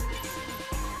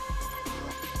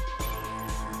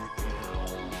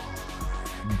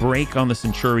 Break on the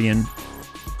Centurion.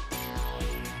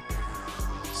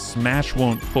 Smash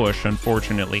won't push,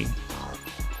 unfortunately.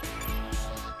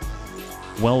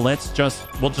 Well, we'll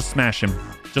just smash him.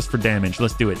 Just for damage.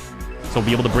 Let's do it. So we'll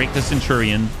be able to break the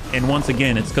Centurion. And once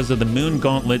again, it's because of the Moon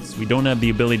Gauntlets. We don't have the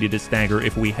ability to stagger.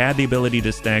 If we had the ability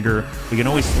to stagger, we can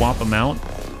always swap them out.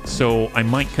 So I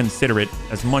might consider it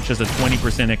as much as a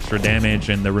 20% extra damage,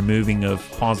 and the removing of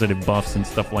positive buffs and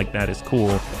stuff like that is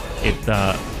cool.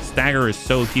 Stagger is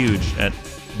so huge at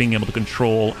being able to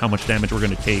control how much damage we're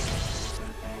going to take.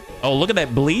 Oh, look at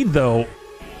that bleed, though.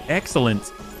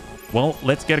 Excellent. Well,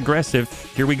 let's get aggressive.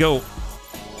 Here we go.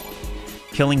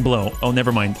 Killing blow. Oh,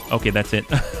 never mind. Okay, that's it.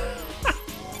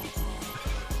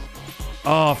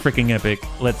 Oh, freaking epic.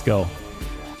 Let's go.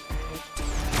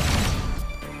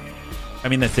 I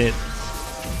mean, that's it.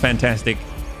 Fantastic.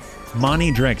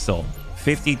 Mani Drexel,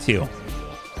 52.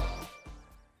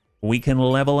 We can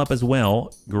level up as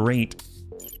well. Great.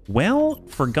 Well,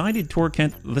 for Guided Tour,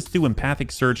 let's do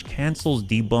Empathic Surge. Cancels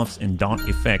debuffs and dot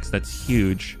effects. That's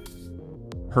huge.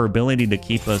 Her ability to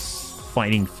keep us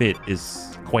fighting fit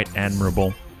is quite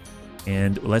admirable.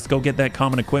 And let's go get that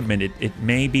common equipment. It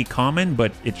may be common,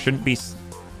 but it shouldn't be,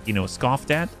 you know, scoffed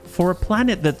at. For a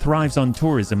planet that thrives on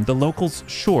tourism, the locals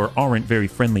sure aren't very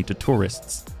friendly to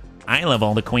tourists. I love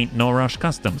all the quaint no-rush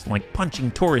customs, like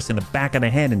punching tourists in the back of the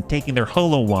head and taking their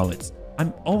holo wallets.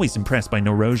 I'm always impressed by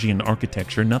Norosian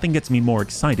architecture. Nothing gets me more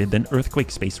excited than earthquake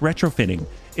space retrofitting.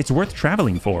 It's worth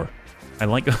traveling for. I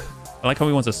like how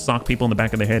he wants to sock people in the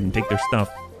back of the head and take their stuff.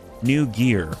 New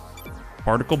gear.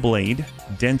 Particle Blade,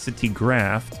 Density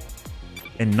Graft,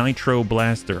 and Nitro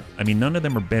Blaster. I mean, none of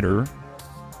them are better.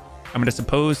 I'm going to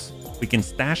suppose we can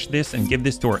stash this and give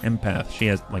this to our empath. She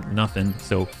has, like, nothing,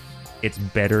 so it's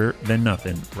better than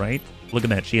nothing, right? Look at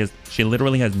that. She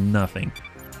literally has nothing.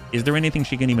 Is there anything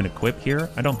she can even equip here?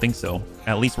 I don't think so.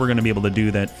 At least we're going to be able to do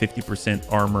that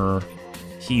 50% armor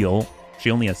heal. She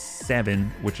only has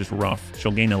 7, which is rough.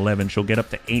 She'll gain 11. She'll get up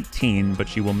to 18, but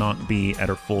she will not be at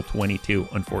her full 22,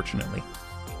 unfortunately.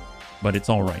 But it's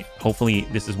all right. Hopefully,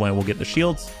 this is why we'll get the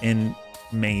shields, and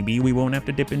maybe we won't have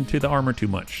to dip into the armor too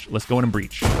much. Let's go in and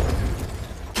breach.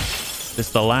 This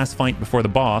is the last fight before the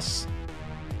boss.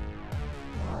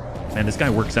 Man, this guy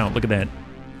works out. Look at that.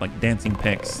 Like dancing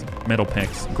pecs, metal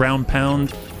pecs. Ground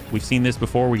pound. We've seen this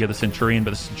before. We get the Centurion, but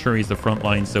the Centurion's the front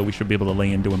line, so we should be able to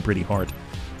lay into him pretty hard.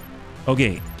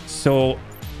 Okay, so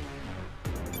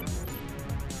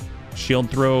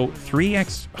shield throw,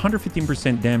 3x,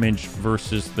 115% damage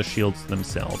versus the shields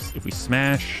themselves. If we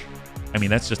smash, I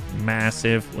mean, that's just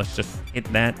massive. Let's just hit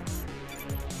that.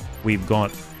 We've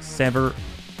got Sever,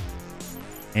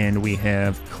 and we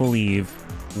have Cleave,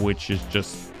 which is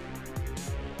just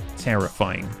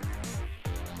terrifying.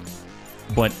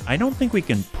 But I don't think we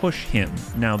can push him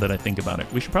now that I think about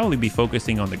it. We should probably be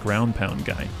focusing on the ground pound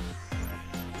guy.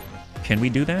 Can we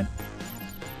do that?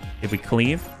 If we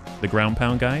cleave the ground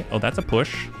pound guy, oh, that's a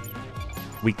push.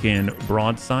 We can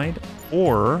broadside,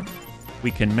 or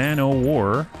we can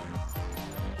man-o-war.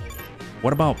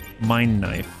 What about mind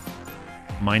knife?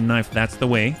 Mind knife, that's the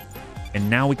way. And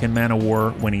now we can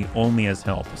man-o-war when he only has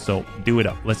health. So do it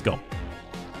up. Let's go.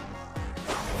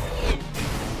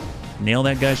 Nail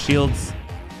that guy's shields.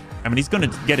 I mean, he's going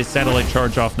to get his satellite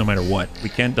charge off no matter what. We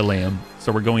can't delay him.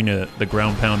 So we're going to the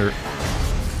ground pounder.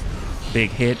 Big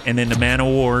hit, and then the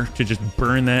man-o-war to just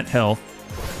burn that health.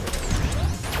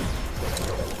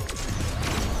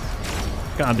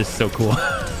 God, this is so cool.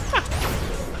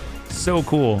 So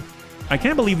cool. I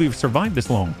can't believe we've survived this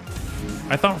long.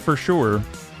 I thought for sure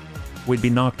we'd be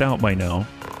knocked out by now,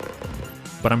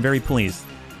 but I'm very pleased.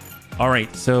 All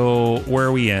right, so where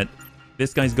are we at?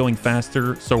 This guy's going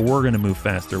faster, so we're gonna move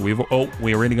faster. We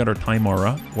already got our time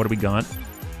aura. What do we got?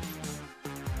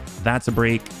 That's a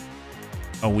break.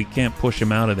 Oh, we can't push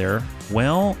him out of there.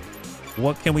 Well,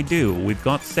 what can we do? We've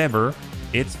got Sever.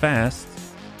 It's fast.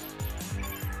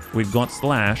 We've got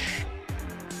Slash.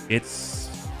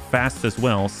 It's fast as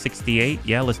well. 68.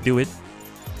 Yeah, let's do it.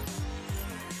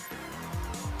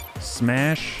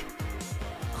 Smash.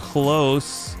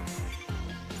 Close.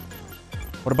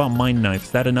 What about Mind Knife?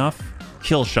 Is that enough?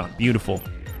 Kill Shot. Beautiful.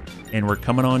 And we're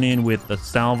coming on in with the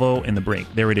salvo and the break.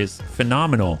 There it is.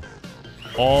 Phenomenal.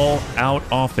 All out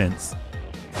offense.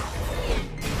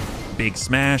 Big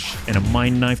smash and a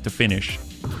mind knife to finish.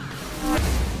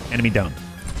 Enemy down.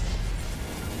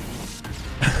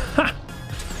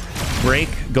 Break.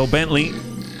 Go Bentley.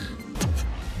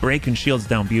 Break and shields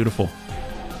down. Beautiful.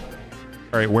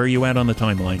 All right, where are you at on the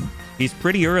timeline? He's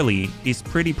pretty early. He's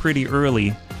pretty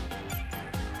early.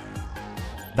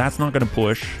 That's not going to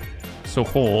push. So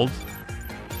hold.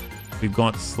 We've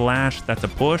got slash. That's a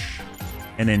push.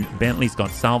 And then Bentley's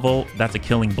got salvo. That's a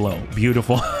killing blow.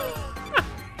 Beautiful.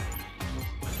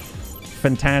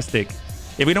 Fantastic.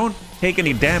 If we don't take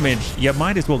any damage, you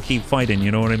might as well keep fighting. You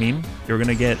know what I mean? You're going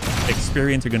to get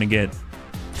experience. You're going to get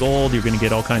gold. You're going to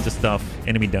get all kinds of stuff.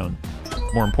 Enemy down.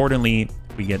 More importantly,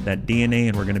 we get that DNA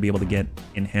and we're going to be able to get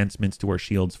enhancements to our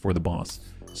shields for the boss.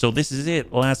 So this is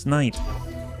it. Last night.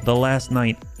 The last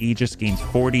night, Aegis gains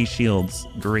 40 shields.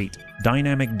 Great.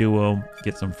 Dynamic duo.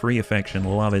 Get some free affection.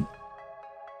 Love it.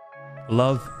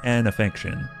 Love and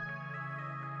affection.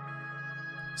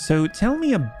 So tell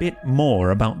me a bit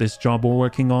more about this job we're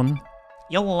working on.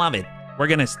 You'll love it. We're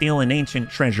gonna steal an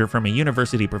ancient treasure from a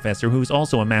university professor who's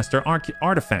also a master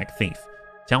artifact thief.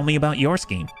 Tell me about your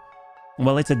scheme.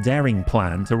 Well, it's a daring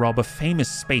plan to rob a famous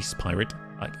space pirate.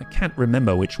 I can't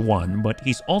remember which one, but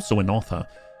he's also an author.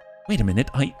 Wait a minute,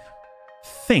 I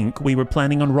think we were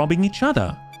planning on robbing each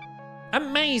other.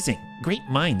 Amazing! Great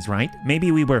minds, right?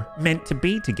 Maybe we were meant to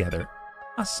be together.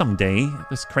 Someday,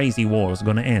 this crazy war is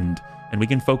gonna end, and we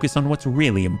can focus on what's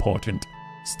really important.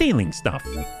 Stealing stuff.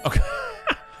 Okay.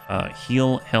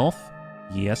 Heal health.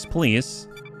 Yes, please.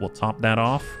 We'll top that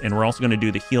off. And we're also going to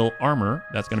do the heal armor.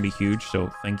 That's going to be huge.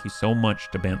 So thank you so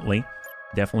much to Bentley.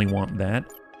 Definitely want that.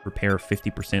 Repair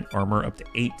 50% armor up to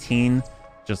 18.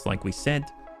 Just like we said.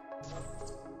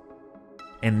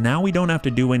 And now we don't have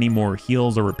to do any more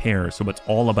heals or repairs. So it's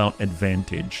all about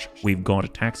advantage. We've got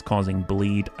attacks causing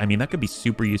bleed. I mean, that could be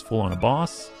super useful on a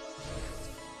boss.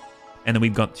 And then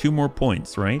we've got 2 more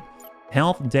points, right?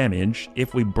 Health damage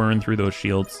if we burn through those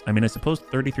shields. I mean, I suppose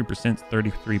 33% is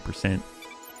 33%.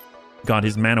 God,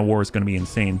 his mana war is going to be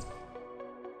insane.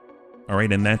 All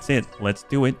right, and that's it. Let's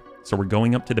do it. So we're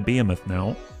going up to the Behemoth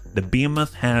now. The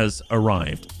Behemoth has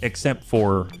arrived, except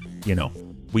for, you know,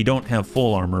 we don't have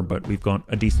full armor, but we've got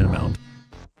a decent amount.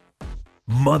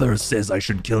 Mother says I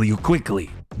should kill you quickly,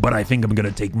 but I think I'm going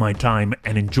to take my time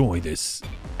and enjoy this.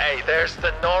 Hey, there's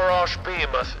the Norosh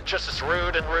Behemoth, just as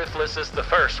rude and ruthless as the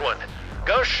first one.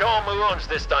 Go show him who owns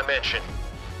this dimension.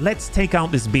 Let's take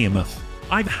out this Behemoth.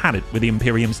 I've had it with the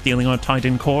Imperium stealing our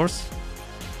Titan cores.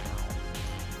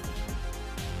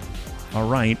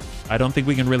 Alright, I don't think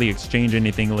we can really exchange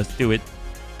anything. Let's do it.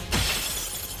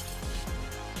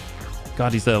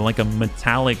 God, he's like a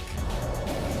metallic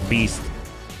beast.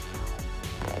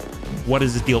 What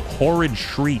is this deal? Horrid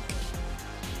Shriek.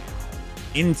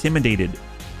 Intimidated.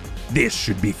 This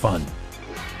should be fun.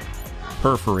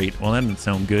 Perforate. Well, that didn't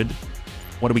sound good.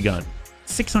 What do we got?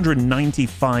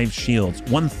 695 shields,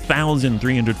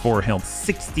 1,304 health,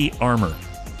 60 armor.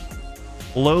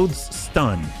 Loads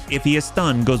stun. If he is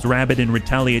stunned, goes rabid and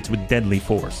retaliates with deadly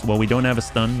force. Well, we don't have a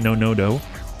stun. No.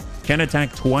 Can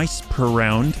attack twice per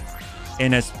round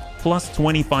and has plus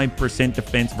 25%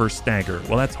 defense versus stagger.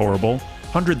 Well, that's horrible.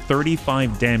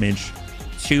 135 damage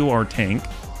to our tank.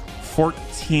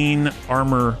 14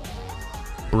 armor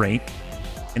break.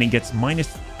 And he gets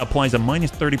applies a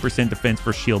minus 30% defense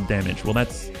for shield damage. Well,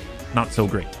 that's not so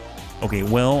great. Okay,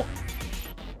 well,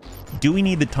 do we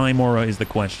need the time aura is the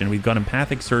question. We've got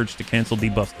empathic surge to cancel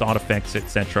debuffs, dot effects,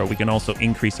 etc. We can also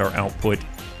increase our output.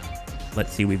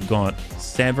 Let's see, we've got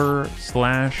sever,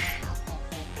 slash.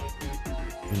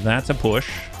 That's a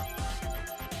push.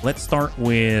 Let's start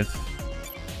with,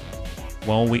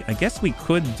 well, I guess we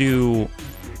could do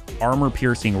armor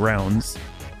piercing rounds.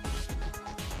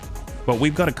 But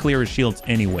we've got to clear his shields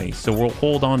anyway, so we'll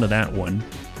hold on to that one.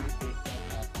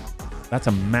 That's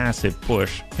a massive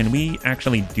push. Can we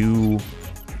actually do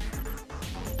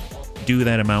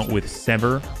that amount with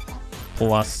Sever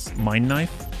plus Mind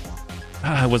Knife?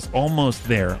 I was almost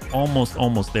there.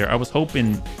 Almost there. I was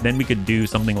hoping then we could do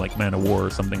something like Man of War or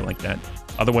something like that.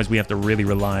 Otherwise, we have to really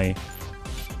rely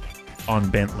on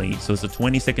Bentley. So it's a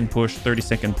 20-second push,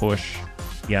 30-second push.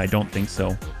 Yeah, I don't think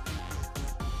so.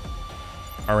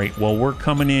 All right, well, we're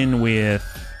coming in with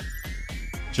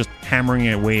just hammering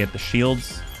away at the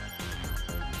shields.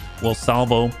 We'll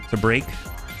salvo to break.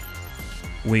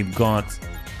 We've got...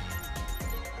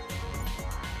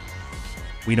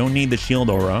 We don't need the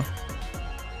shield aura.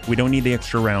 We don't need the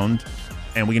extra round.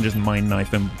 And we can just Mind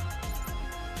Knife him.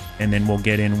 And then we'll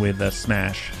get in with a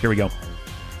smash. Here we go.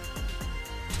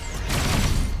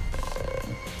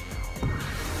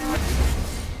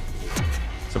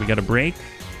 So we got a break.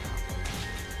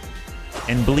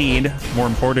 And bleed, more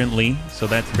importantly, so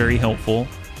that's very helpful.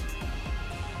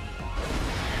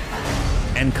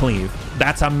 And cleave.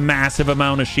 That's a massive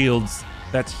amount of shields.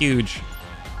 That's huge.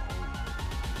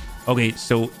 Okay,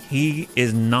 so he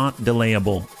is not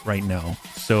delayable right now.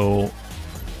 So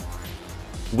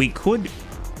we could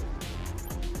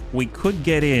we could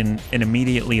get in and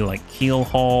immediately like Keel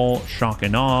Haul, Shock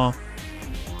and Awe,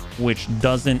 which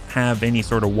doesn't have any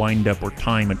sort of wind up or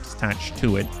time attached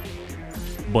to it.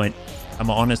 But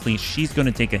honestly, she's going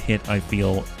to take a hit, I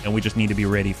feel, and we just need to be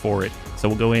ready for it. So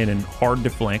we'll go in and hard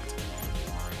deflect.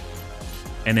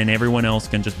 And then everyone else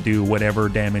can just do whatever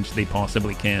damage they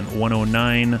possibly can.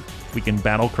 109, we can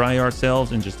battle cry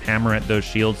ourselves and just hammer at those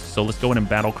shields. So let's go in and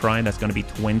battle cry. That's going to be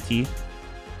 20.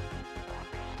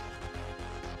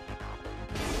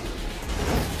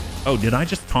 Oh, did I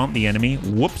just taunt the enemy?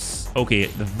 Whoops. Okay,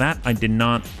 that I did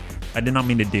not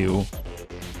mean to do.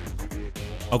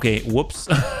 Okay, whoops.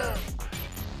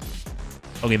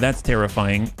 Okay, that's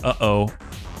terrifying. Uh-oh.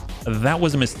 That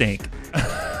was a mistake.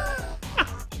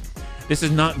 This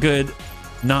is not good.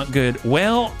 Not good.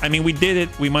 Well, I mean, we did it.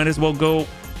 We might as well go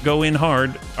in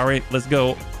hard. All right, let's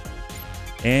go.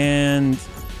 And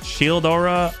shield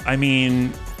aura, I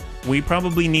mean, we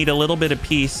probably need a little bit of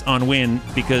peace on win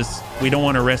because we don't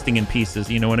want her resting in pieces.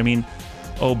 You know what I mean?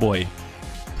 Oh, boy.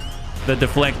 The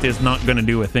deflect is not going to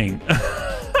do a thing.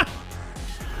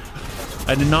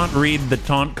 I did not read the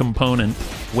taunt component.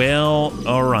 Well,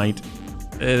 all right.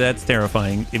 That's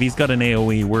terrifying. If he's got an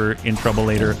AoE, we're in trouble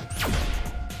later.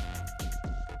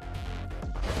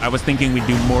 I was thinking we'd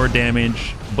do more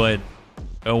damage, but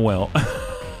oh well.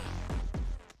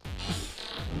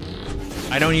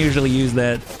 I don't usually use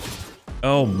that.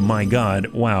 Oh my god.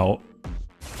 Wow.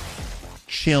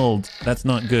 Chilled. That's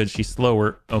not good. She's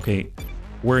slower. Okay.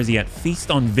 Where is he at?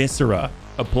 Feast on Viscera.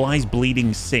 Applies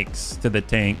bleeding 6 to the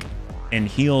tank and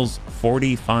heals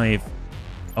 45.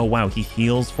 Oh wow, he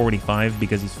heals 45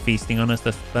 because he's feasting on us.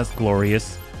 That's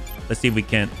glorious. Let's see if we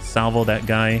can't salvo that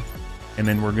guy. And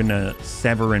then we're gonna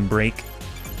sever and break.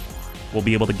 We'll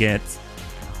be able to get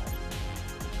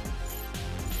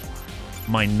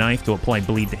my knife to apply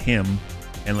bleed to him.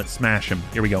 And let's smash him.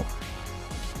 Here we go.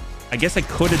 I guess I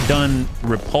could have done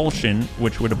repulsion,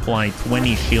 which would apply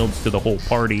 20 shields to the whole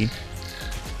party.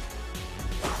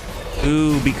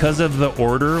 Ooh, because of the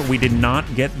order, we did not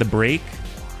get the break.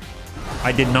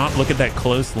 I did not look at that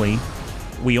closely.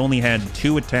 We only had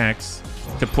 2 attacks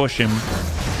to push him.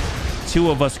 2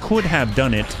 of us could have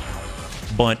done it,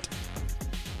 but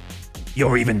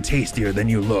you're even tastier than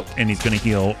you look. And he's going to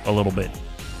heal a little bit.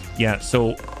 Yeah,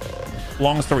 so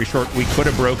long story short, we could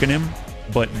have broken him,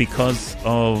 but because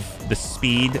of the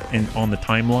speed and on the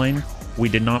timeline, we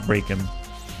did not break him.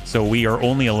 So we are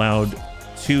only allowed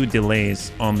 2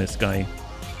 delays on this guy.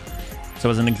 So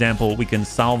as an example, we can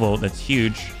salvo, that's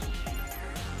huge.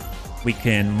 We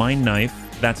can mind knife,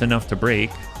 that's enough to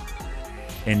break.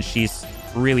 And she's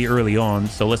really early on,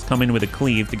 so let's come in with a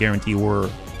cleave to guarantee we're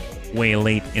way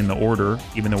late in the order,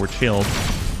 even though we're chilled.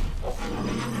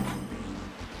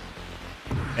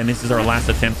 And this is our last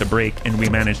attempt to break, and we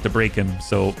managed to break him,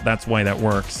 so that's why that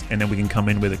works. And then we can come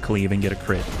in with a cleave and get a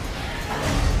crit.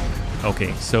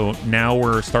 Okay, so now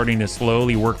we're starting to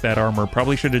slowly work that armor.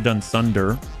 Probably should have done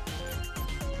Sunder.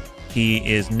 He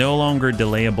is no longer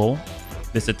delayable.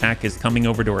 This attack is coming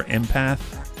over to our empath.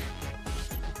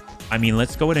 I mean,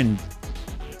 let's go ahead and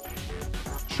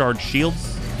shard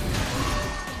shields.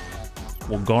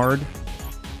 We'll guard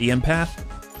the empath.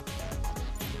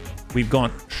 We've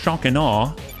got Shock and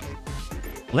Awe.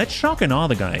 Let's Shock and Awe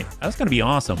the guy. That's going to be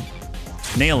awesome.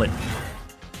 Nail it.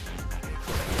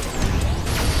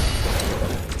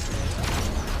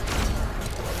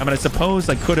 I mean, I suppose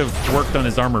I could have worked on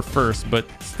his armor first, but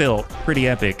still, pretty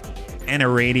epic. And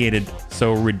irradiated,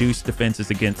 so reduced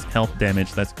defenses against health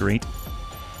damage. That's great.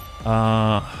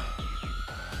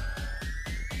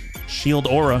 Shield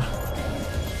Aura.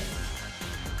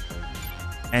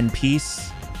 And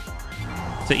Peace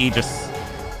to Aegis.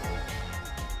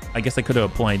 I guess I could have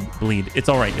applied bleed. It's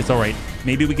alright, it's alright.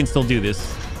 Maybe we can still do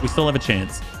this. We still have a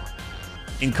chance.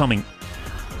 Incoming.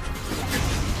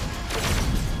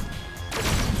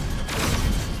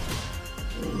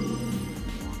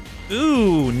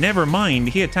 Ooh, never mind.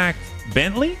 He attacked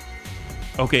Bentley?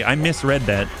 Okay, I misread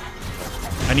that.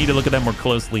 I need to look at that more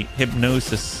closely.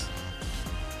 Hypnosis.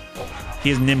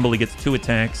 He is nimble. He gets 2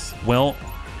 attacks. Well,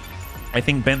 I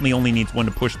think Bentley only needs 1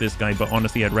 to push this guy, but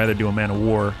honestly, I'd rather do a Man of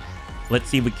War. Let's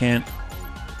see if we can't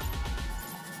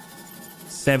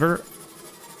sever.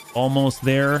 Almost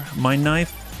there. Mind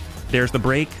Knife. There's the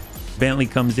break. Bentley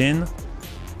comes in.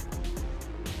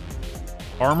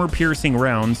 Armor-piercing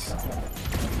rounds.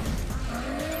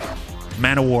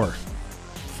 Man of War.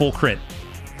 Full crit.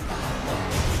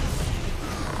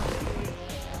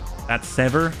 That's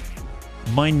Sever.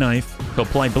 Mind Knife to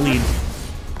apply bleed.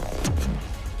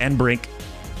 And break.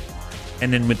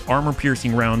 And then with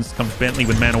armor-piercing rounds comes Bentley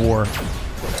with Man of War.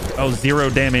 Oh, 0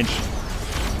 damage.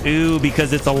 Ooh,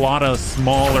 because it's a lot of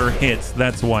smaller hits.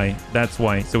 That's why. That's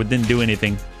why. So it didn't do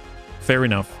anything. Fair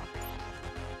enough.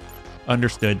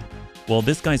 Understood. Well,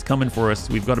 this guy's coming for us.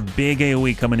 We've got a big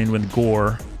AoE coming in with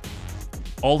Gore.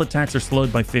 All attacks are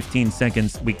slowed by 15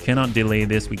 seconds. We cannot delay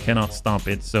this. We cannot stop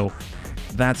it. So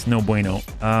that's no bueno.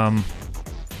 I'm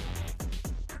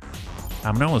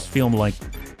almost feeling like...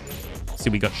 See,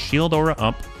 we got Shield Aura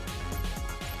up.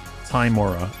 Time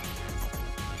Aura.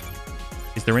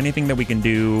 Is there anything that we can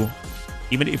do?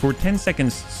 Even if we're 10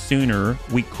 seconds sooner,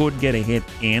 we could get a hit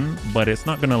in, but it's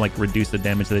not going to like reduce the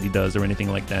damage that he does or anything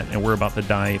like that. And we're about to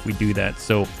die if we do that.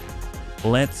 So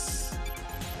let's...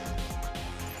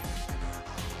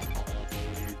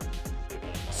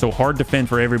 So hard defend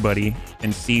for everybody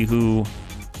and see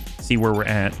where we're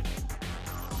at.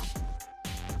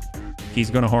 He's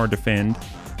going to hard defend.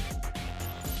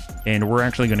 And we're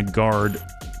actually going to guard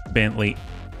Bentley.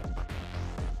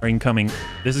 Incoming.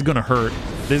 This is gonna hurt.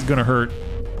 This is gonna hurt.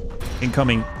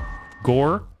 Incoming.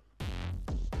 Gore.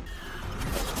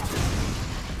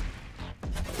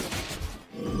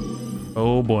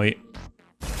 Oh boy.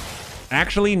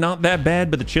 Actually, not that bad,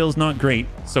 but the chill's not great.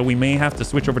 So we may have to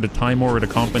switch over to Time Aura to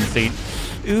compensate.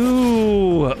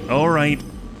 Ooh. All right.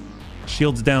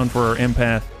 Shield's down for our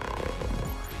empath.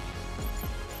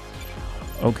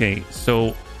 Okay,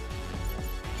 so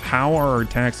how are our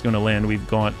attacks gonna land? We've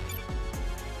got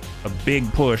a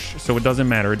big push, so it doesn't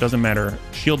matter. It doesn't matter.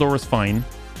 Shield Aura's fine.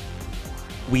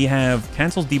 We have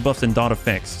cancels debuffs and dot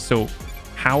effects. So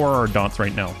how are our dots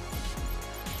right now?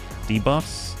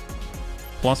 Debuffs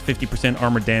plus 50%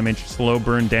 armor damage, slow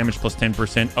burn damage plus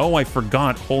 10%. Oh, I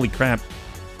forgot. Holy crap.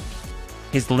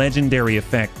 His legendary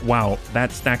effect. Wow,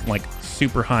 that stacked like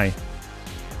super high.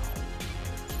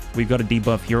 We've got a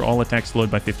debuff here. All attacks slowed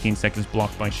by 15 seconds,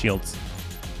 blocked by shields.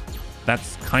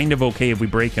 That's kind of okay if we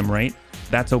break him, right?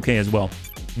 That's okay as well.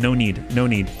 No need. No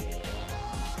need.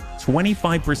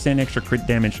 25% extra crit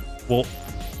damage. Well,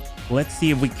 let's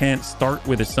see if we can't start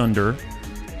with a Sunder.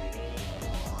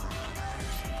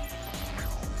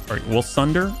 All right, we'll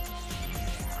Sunder.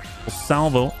 We'll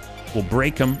Salvo. We'll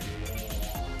break him.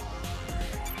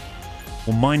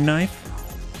 We'll Mind Knife.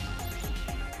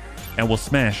 And we'll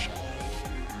Smash.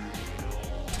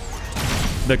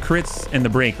 The crits and the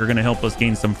break are going to help us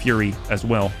gain some fury as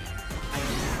well.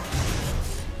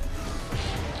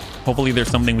 Hopefully there's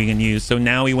something we can use. So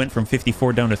now we went from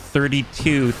 54 down to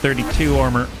 32. 32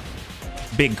 armor.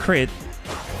 Big crit.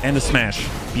 And a smash.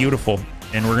 Beautiful.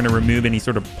 And we're going to remove any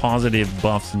sort of positive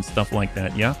buffs and stuff like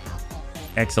that. Yeah?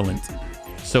 Excellent.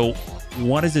 So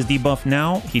what is his debuff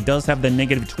now? He does have the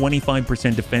negative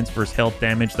 25% defense versus health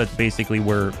damage. That's basically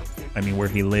where, I mean, where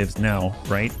he lives now,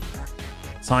 right?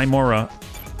 Time Aura.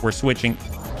 We're switching.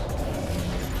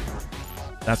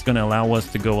 That's going to allow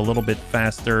us to go a little bit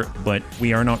faster, but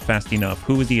we are not fast enough.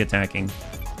 Who is he attacking?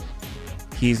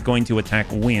 He's going to attack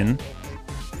Win.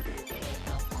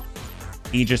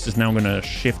 Aegis is now going to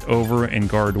shift over and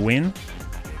guard Win.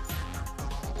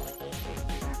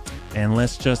 And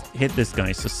let's just hit this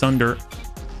guy. So Sunder.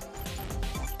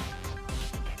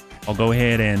 I'll go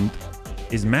ahead and...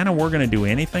 Is Mana War going to do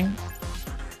anything?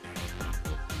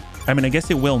 I mean, I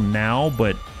guess it will now,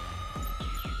 but...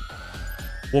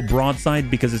 We'll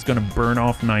broadside because it's going to burn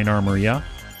off 9 armor, yeah?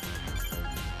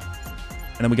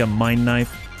 And then we got Mind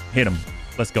Knife. Hit him.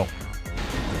 Let's go.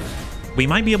 We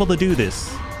might be able to do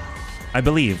this. I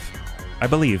believe. I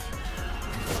believe.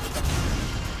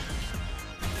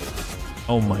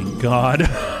 Oh my god.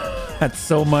 That's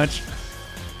so much.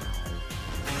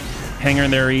 Hang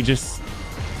in there, Aegis.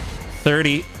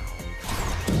 30.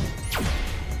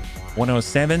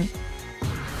 107.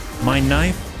 Mind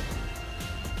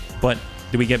Knife. But...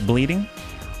 Do we get bleeding?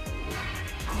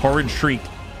 Horrid Shriek.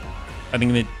 I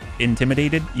think that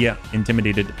intimidated? Yeah,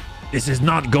 intimidated. This is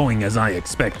not going as I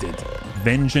expected.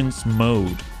 Vengeance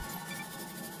mode.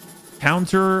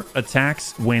 Counter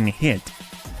attacks when hit.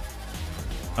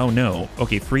 Oh no.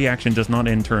 Okay, free action does not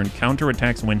end turn. Counter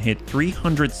attacks when hit.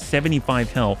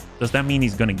 375 health. Does that mean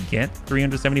he's going to get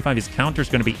 375? His counter is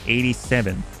going to be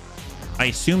 87. I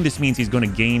assume this means he's going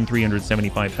to gain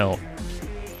 375 health.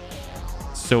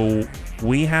 So...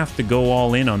 we have to go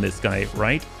all in on this guy,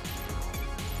 right?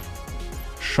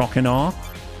 Shock and Awe.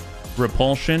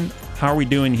 Repulsion. How are we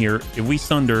doing here? If we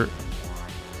Sunder,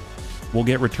 we'll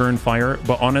get Return Fire.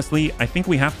 But honestly, I think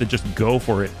we have to just go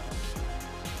for it.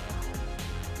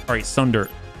 All right, Sunder.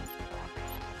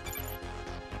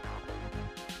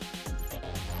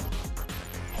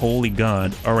 Holy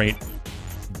God. All right.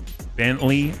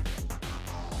 Bentley.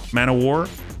 Mana War.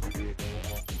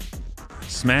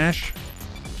 Smash.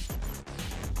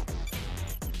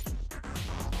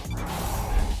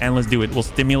 And let's do it. We'll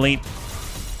stimulate.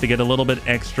 to get a little bit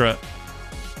extra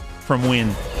from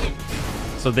Win.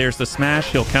 So there's the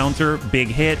smash. He'll counter. Big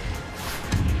hit.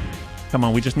 Come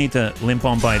on, we just need to limp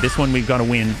on by. This one we've got to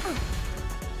win.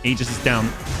 Aegis is down.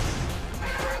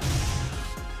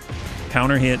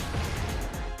 Counter hit.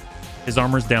 His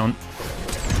armor's down.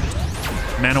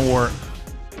 Man of War.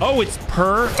 Oh, it's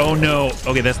per. Oh, no.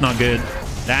 Okay, that's not good.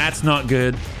 That's not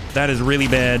good. That is really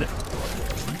bad.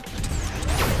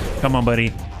 Come on,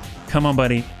 buddy. Come on,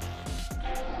 buddy.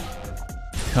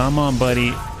 Come on,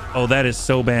 buddy. Oh, that is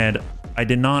so bad. I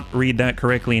did not read that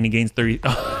correctly, and he gains 30.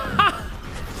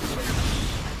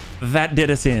 That did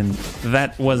us in.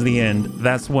 That was the end.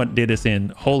 That's what did us in.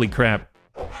 Holy crap.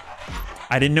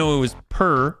 I didn't know it was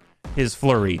per his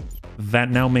flurry. That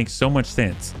now makes so much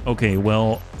sense. Okay,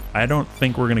 well, I don't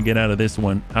think we're going to get out of this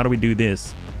one. How do we do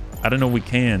this? I don't know if we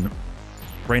can.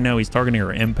 Right now, he's targeting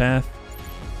our empath.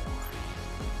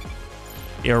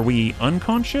 Are we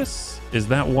unconscious? Is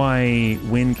that why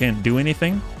Win can't do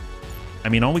anything? I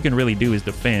mean, all we can really do is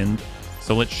defend.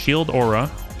 So let's shield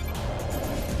Aura.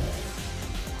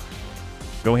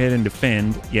 Go ahead and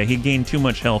defend. Yeah, he gained too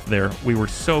much health there. We were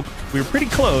pretty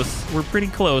close. We're pretty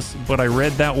close, but I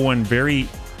read that one very,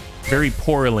 very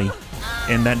poorly,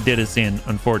 and that did us in,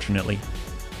 unfortunately.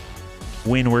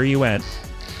 Win, where are you at?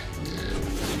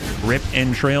 Rip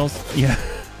entrails? Yeah.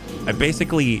 I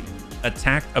basically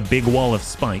attacked a big wall of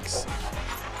spikes,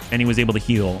 and he was able to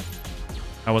heal.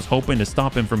 I was hoping to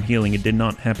stop him from healing. It did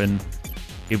not happen.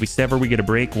 If we sever, we get a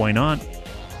break. Why not?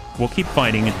 We'll keep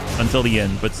fighting until the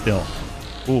end, but still.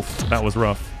 Oof, that was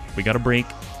rough. We got a break.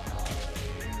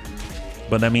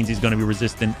 But that means he's going to be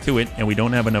resistant to it, and we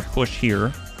don't have enough push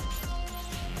here.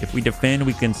 If we defend,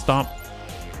 we can stop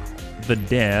the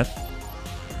death.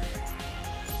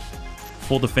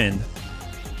 Full defend.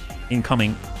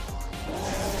 Incoming.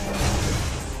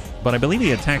 But I believe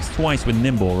he attacks twice with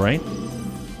Nimble, right?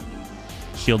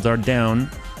 Shields are down.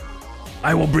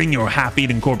 I will bring your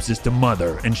half-eaten corpses to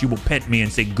Mother, and she will pet me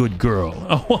and say, good girl.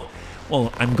 Oh,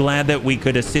 well, I'm glad that we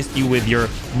could assist you with your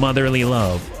motherly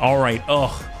love. All right.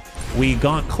 Oh, we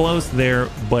got close there,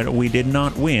 but we did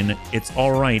not win. It's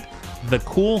all right. The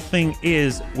cool thing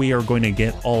is we are going to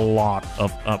get a lot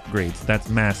of upgrades. That's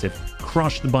massive.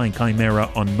 Crushed by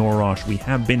Chimera on Norosh. We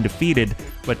have been defeated,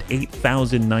 but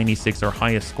 8,096 our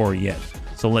highest score yet.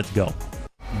 So let's go.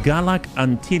 Galak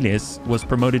Antilles was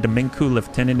promoted to Menku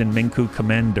Lieutenant and Menku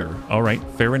Commander. All right,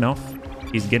 fair enough.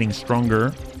 He's getting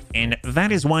stronger. And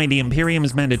that is why the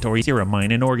Imperium's mandatory serum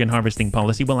mine and organ harvesting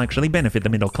policy will actually benefit the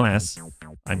middle class.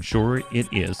 I'm sure it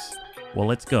is. Well,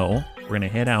 let's go. We're going to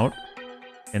head out.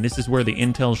 And this is where the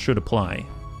intel should apply.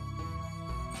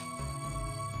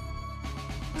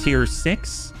 Tier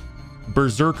 6.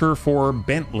 Berserker for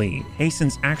Bentley.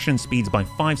 Hastens action speeds by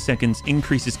 5 seconds.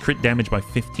 Increases crit damage by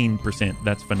 15%.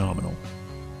 That's phenomenal.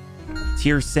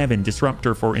 Tier 7,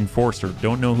 Disruptor for Enforcer.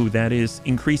 Don't know who that is.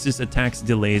 Increases attacks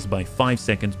delays by 5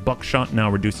 seconds. Buckshot now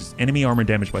reduces enemy armor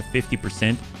damage by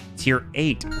 50%. Tier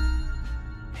 8.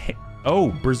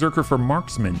 Berserker for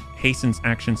Marksman. Hastens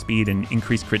action speed and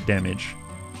increased crit damage.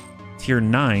 Tier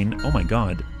 9. Oh my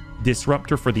god.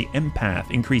 Disruptor for the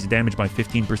Empath. Increased damage by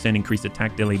 15%. Increased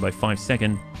attack delay by 5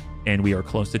 seconds. And we are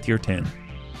close to Tier 10.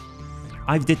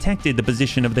 I've detected the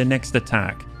position of the next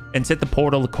attack and set the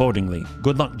portal accordingly.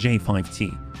 Good luck,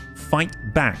 J5T. Fight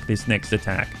back this next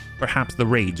attack. Perhaps the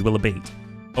raids will abate.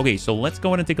 Okay, so let's go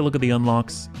ahead and take a look at the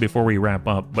unlocks before we wrap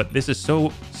up. But this is so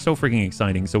freaking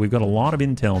exciting. So we've got a lot of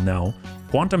intel now.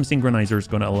 Quantum Synchronizer is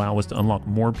going to allow us to unlock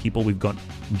more people. We've got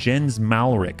Jens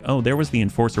Malric. Oh, there was the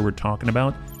Enforcer we're talking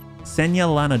about. Senya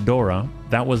Lanadora.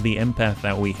 That was the Empath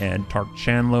that we had. Tark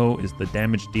Chanlo is the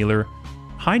damage dealer.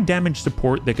 High damage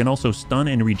support that can also stun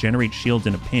and regenerate shields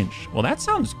in a pinch. Well, that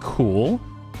sounds cool.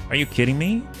 Are you kidding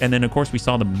me? And then, of course, we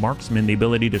saw the Marksman. The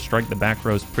ability to strike the back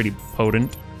row is pretty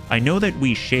potent. I know that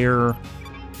we share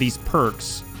these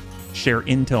perks, share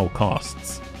intel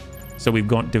costs. So we've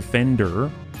got Defender,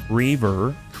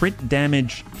 Reaver, crit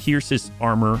damage, pierces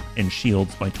armor, and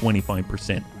shields by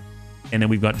 25%. And then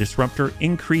we've got Disruptor,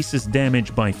 increases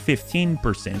damage by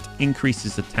 15%,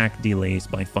 increases attack delays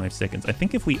by 5 seconds. I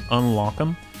think if we unlock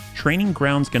them, Training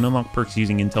Grounds can unlock perks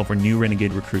using intel for new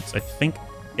Renegade recruits. I think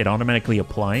it automatically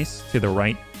applies to the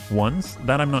right ones.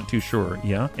 That I'm not too sure,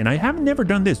 yeah? And I have never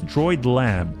done this. Droid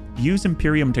Lab. Use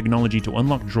Imperium technology to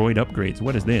unlock droid upgrades.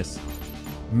 What is this?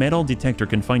 Metal Detector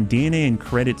can find DNA and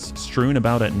credits strewn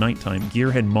about at nighttime.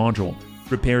 Gearhead Module.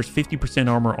 Repairs 50%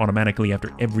 armor automatically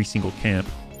after every single camp.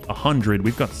 100.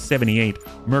 We've got 78.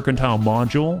 Mercantile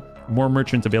Module. More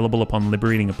merchants available upon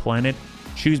liberating a planet.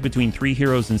 Choose between 3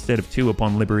 heroes instead of 2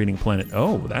 upon liberating planet.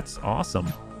 Oh, that's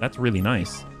awesome. That's really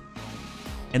nice.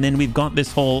 And then we've got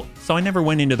this whole... So I never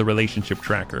went into the relationship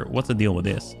tracker. What's the deal with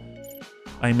this?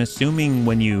 I'm assuming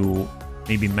when you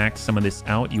maybe max some of this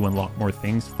out, you unlock more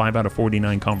things. 5 out of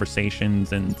 49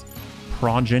 conversations and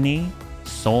progeny,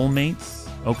 soulmates.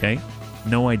 Okay,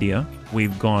 no idea.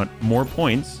 We've got more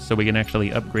points, so we can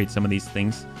actually upgrade some of these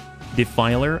things.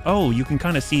 Defiler. Oh, you can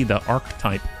kind of see the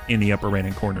archetype in the upper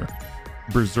right-hand corner.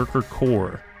 Berserker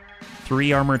Core.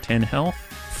 3 armor, 10 health.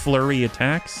 Flurry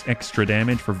attacks, extra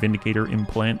damage for Vindicator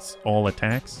implants, all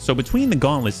attacks. So between the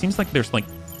gauntlets, seems like there's like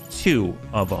 2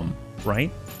 of them,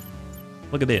 right?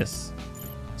 Look at this.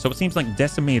 So it seems like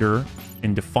Decimator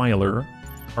and Defiler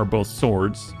are both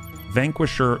swords.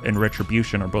 Vanquisher and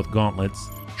Retribution are both gauntlets.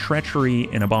 Treachery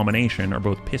and Abomination are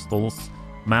both pistols.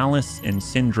 Malice and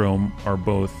Syndrome are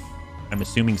both, I'm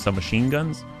assuming, submachine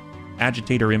guns.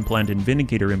 Agitator Implant and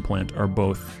Vindicator Implant are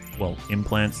both, well,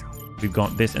 implants. We've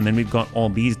got this, and then we've got all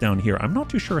these down here. I'm not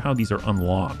too sure how these are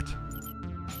unlocked.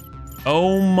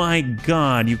 Oh my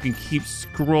god, you can keep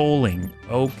scrolling.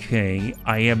 Okay,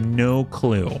 I have no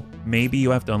clue. Maybe you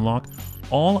have to unlock.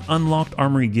 All unlocked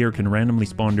armory gear can randomly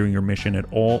spawn during your mission at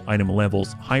all item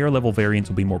levels. Higher level variants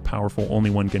will be more powerful.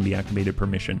 Only one can be activated per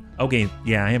mission. Okay,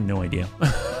 yeah, I have no idea.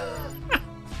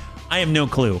 I have no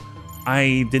clue.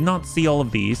 I did not see all of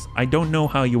these. I don't know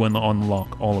how you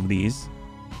unlock all of these.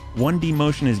 1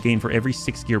 demotion is gained for every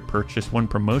 6 gear purchase. 1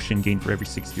 promotion gained for every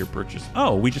 6 gear purchase.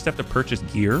 Oh, we just have to purchase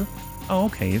gear? Oh,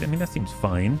 okay. I mean, that seems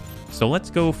fine. So let's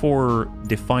go for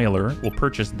Defiler. We'll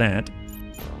purchase that.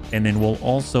 And then we'll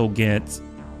also get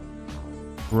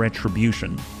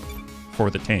Retribution for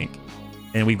the tank.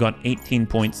 And we've got 18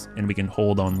 points, and we can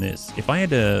hold on this. If I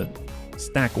had to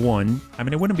stack 1, I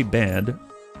mean, it wouldn't be bad.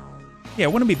 Yeah,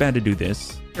 it wouldn't be bad to do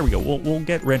this. Here we go. We'll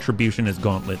get Retribution as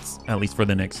gauntlets, at least for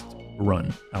the next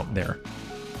run out there.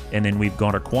 And then we've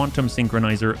got our Quantum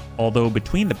Synchronizer, although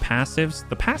between the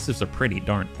passives are pretty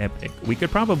darn epic. We could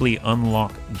probably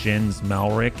unlock Jens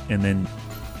Malric, and then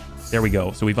there we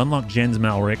go. So we've unlocked Jens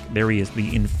Malric. There he is,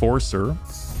 the Enforcer.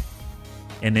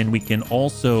 And then we can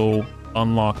also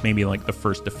unlock maybe like the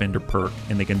first Defender perk,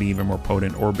 and they can be even more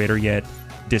potent. Or better yet,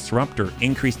 Disruptor.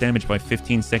 Increase damage by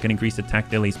 15, second increase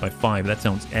attack delays by 5. That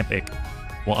sounds epic.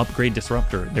 We'll upgrade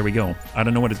Disruptor. There we go. I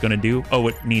don't know what it's going to do. Oh,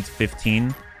 it needs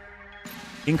 15.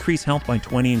 Increase health by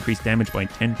 20. Increase damage by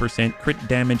 10%. Crit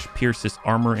damage pierces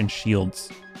armor and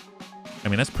shields. I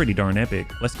mean, that's pretty darn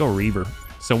epic. Let's go Reaver.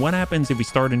 So what happens if we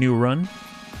start a new run?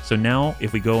 So now,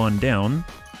 if we go on down,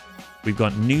 we've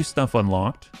got new stuff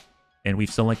unlocked, and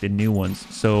we've selected new ones.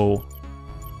 So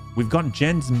we've got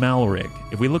Jens Malric.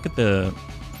 If we look at the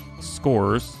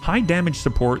scores, high damage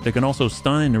support that can also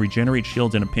stun and regenerate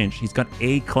shields in a pinch. He's got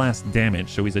A-class damage,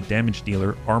 so he's a damage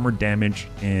dealer, armor damage,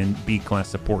 and B-class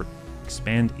support.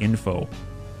 Expand info.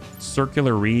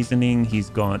 Circular reasoning, he's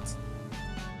got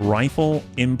rifle,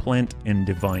 implant, and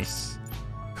device.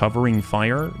 Covering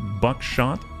fire,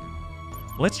 buckshot.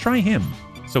 Let's try him.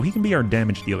 So he can be our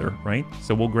damage dealer, right?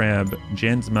 So we'll grab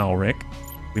Jens Malric.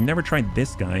 We've never tried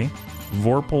this guy.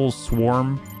 Vorpal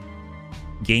Swarm.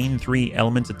 Gain 3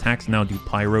 elements attacks, now do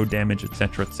pyro damage,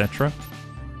 etc, etc.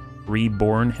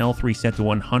 Reborn, health reset to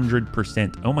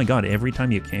 100%. Oh my god, every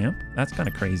time you camp? That's kind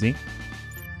of crazy.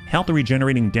 Health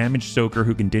regenerating damage soaker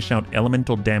who can dish out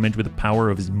elemental damage with the power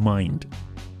of his mind.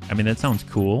 I mean, that sounds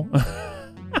cool.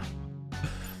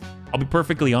 I'll be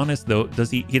perfectly honest though,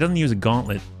 he doesn't use a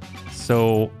gauntlet.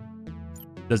 So,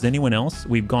 does anyone else?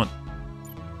 We've got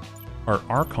our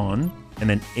Archon, and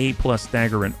then A+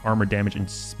 stagger and armor damage and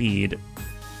speed.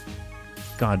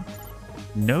 God,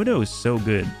 Nodo is so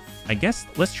good. I guess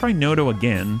let's try Nodo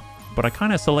again, but I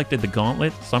kind of selected the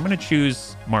gauntlet, so I'm going to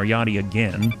choose Mariotti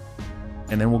again,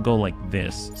 and then we'll go like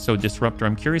this. So Disruptor,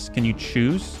 I'm curious, can you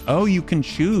choose? Oh, you can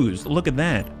choose. Look at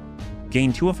that.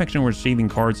 Gain 2 affection when receiving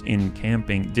cards in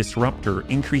camping. Disruptor,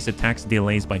 increase attacks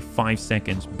delays by 5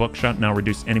 seconds. Buckshot, now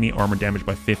reduce enemy armor damage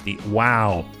by 50.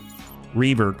 Wow.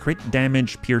 Reaver, crit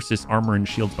damage pierces armor and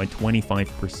shields by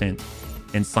 25%.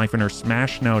 And Siphoner,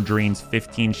 smash now drains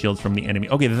 15 shields from the enemy.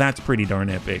 Okay, that's pretty darn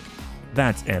epic.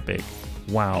 That's epic.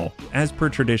 Wow. As per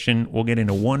tradition, we'll get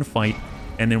into one fight,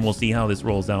 and then we'll see how this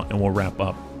rolls out, and we'll wrap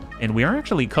up. And we are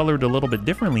actually colored a little bit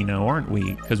differently now, aren't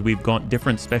we? Because we've got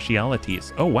different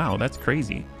specialities. Oh, wow, that's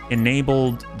crazy.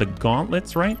 Enabled the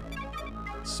gauntlets, right?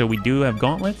 So we do have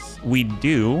gauntlets. We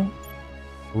do.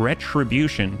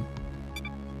 Retribution.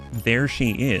 There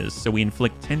she is. So we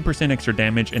inflict 10% extra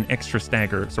damage and extra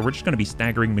stagger. So we're just going to be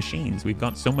staggering machines. We've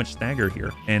got so much stagger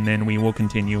here. And then we will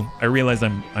continue. I realize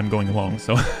I'm going long,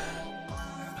 so...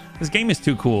 This game is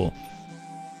too cool.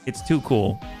 It's too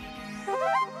cool.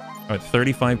 All right,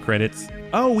 35 credits.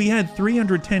 Oh, we had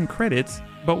 310 credits,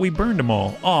 but we burned them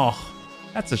all. Oh,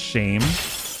 that's a shame.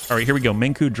 All right, here we go.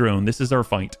 Menku drone. This is our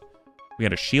fight. We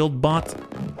got a shield bot,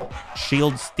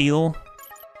 shield steel.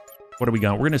 What do we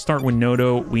got? We're going to start with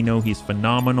Nodo. We know he's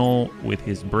phenomenal with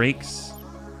his breaks.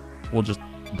 We'll just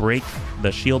break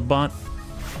the shield bot.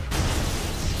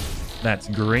 That's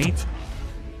great.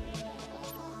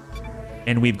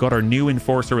 And we've got our new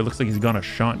enforcer. It looks like he's got a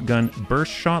shotgun.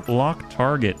 Burst shot lock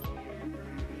target.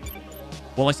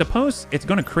 Well, I suppose it's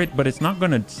going to crit, but it's not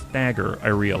going to stagger, I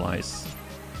realize.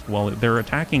 Well, they're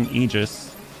attacking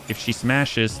Aegis. If she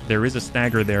smashes, there is a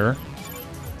stagger there.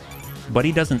 But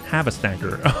he doesn't have a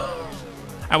stagger.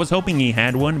 I was hoping he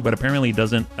had one, but apparently he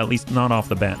doesn't, at least not off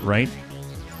the bat, right?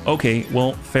 Okay,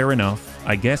 well, fair enough.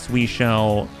 I guess we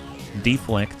shall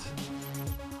deflect.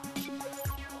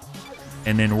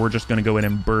 And then we're just going to go in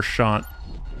and burst shot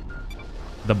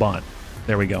the bot.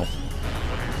 There we go.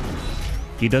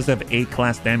 He does have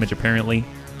A-class damage, apparently.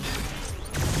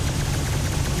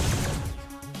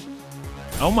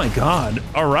 Oh my god.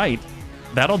 All right.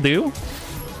 That'll do.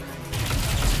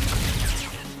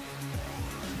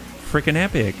 Freaking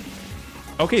epic.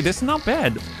 Okay, this is not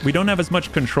bad. We don't have as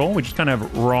much control. We just kind of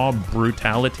have raw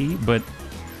brutality, but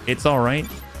it's all right.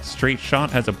 Straight shot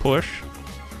has a push.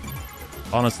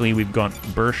 Honestly, we've got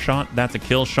burst shot. That's a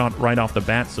kill shot right off the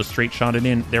bat, so straight shot it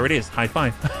in. There it is. High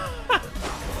five.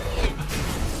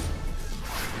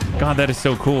 God, that is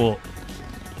so cool.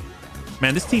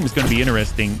 Man, this team is going to be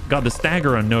interesting. God, the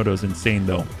stagger on Nodo is insane,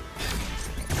 though.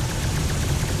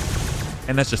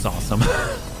 And that's just awesome.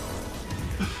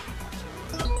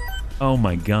 Oh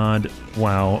my god.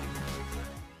 Wow.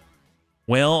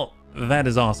 Well, that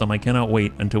is awesome. I cannot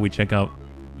wait until we check out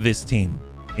this team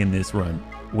in this run.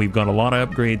 We've got a lot of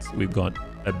upgrades. We've got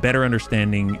a better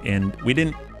understanding, and we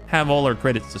didn't have all our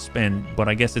credits to spend, but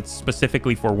I guess it's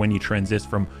specifically for when you transit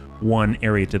from one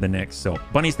area to the next. So,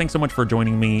 bunnies, thanks so much for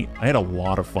joining me. I had a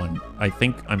lot of fun. I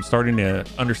think I'm starting to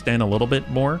understand a little bit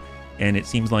more, and it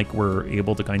seems like we're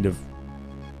able to kind of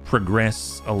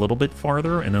progress a little bit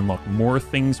farther and unlock more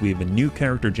things. We have a new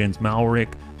character, Jens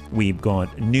Malric. We've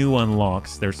got new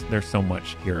unlocks. There's so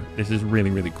much here. This is really,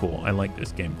 really cool. I like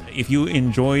this game. If you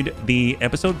enjoyed the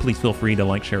episode, please feel free to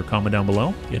like, share, comment down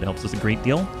below. It helps us a great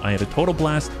deal. I had a total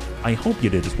blast. I hope you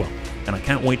did as well. And I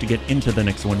can't wait to get into the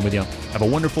next one with you. Have a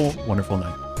wonderful, wonderful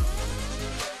night.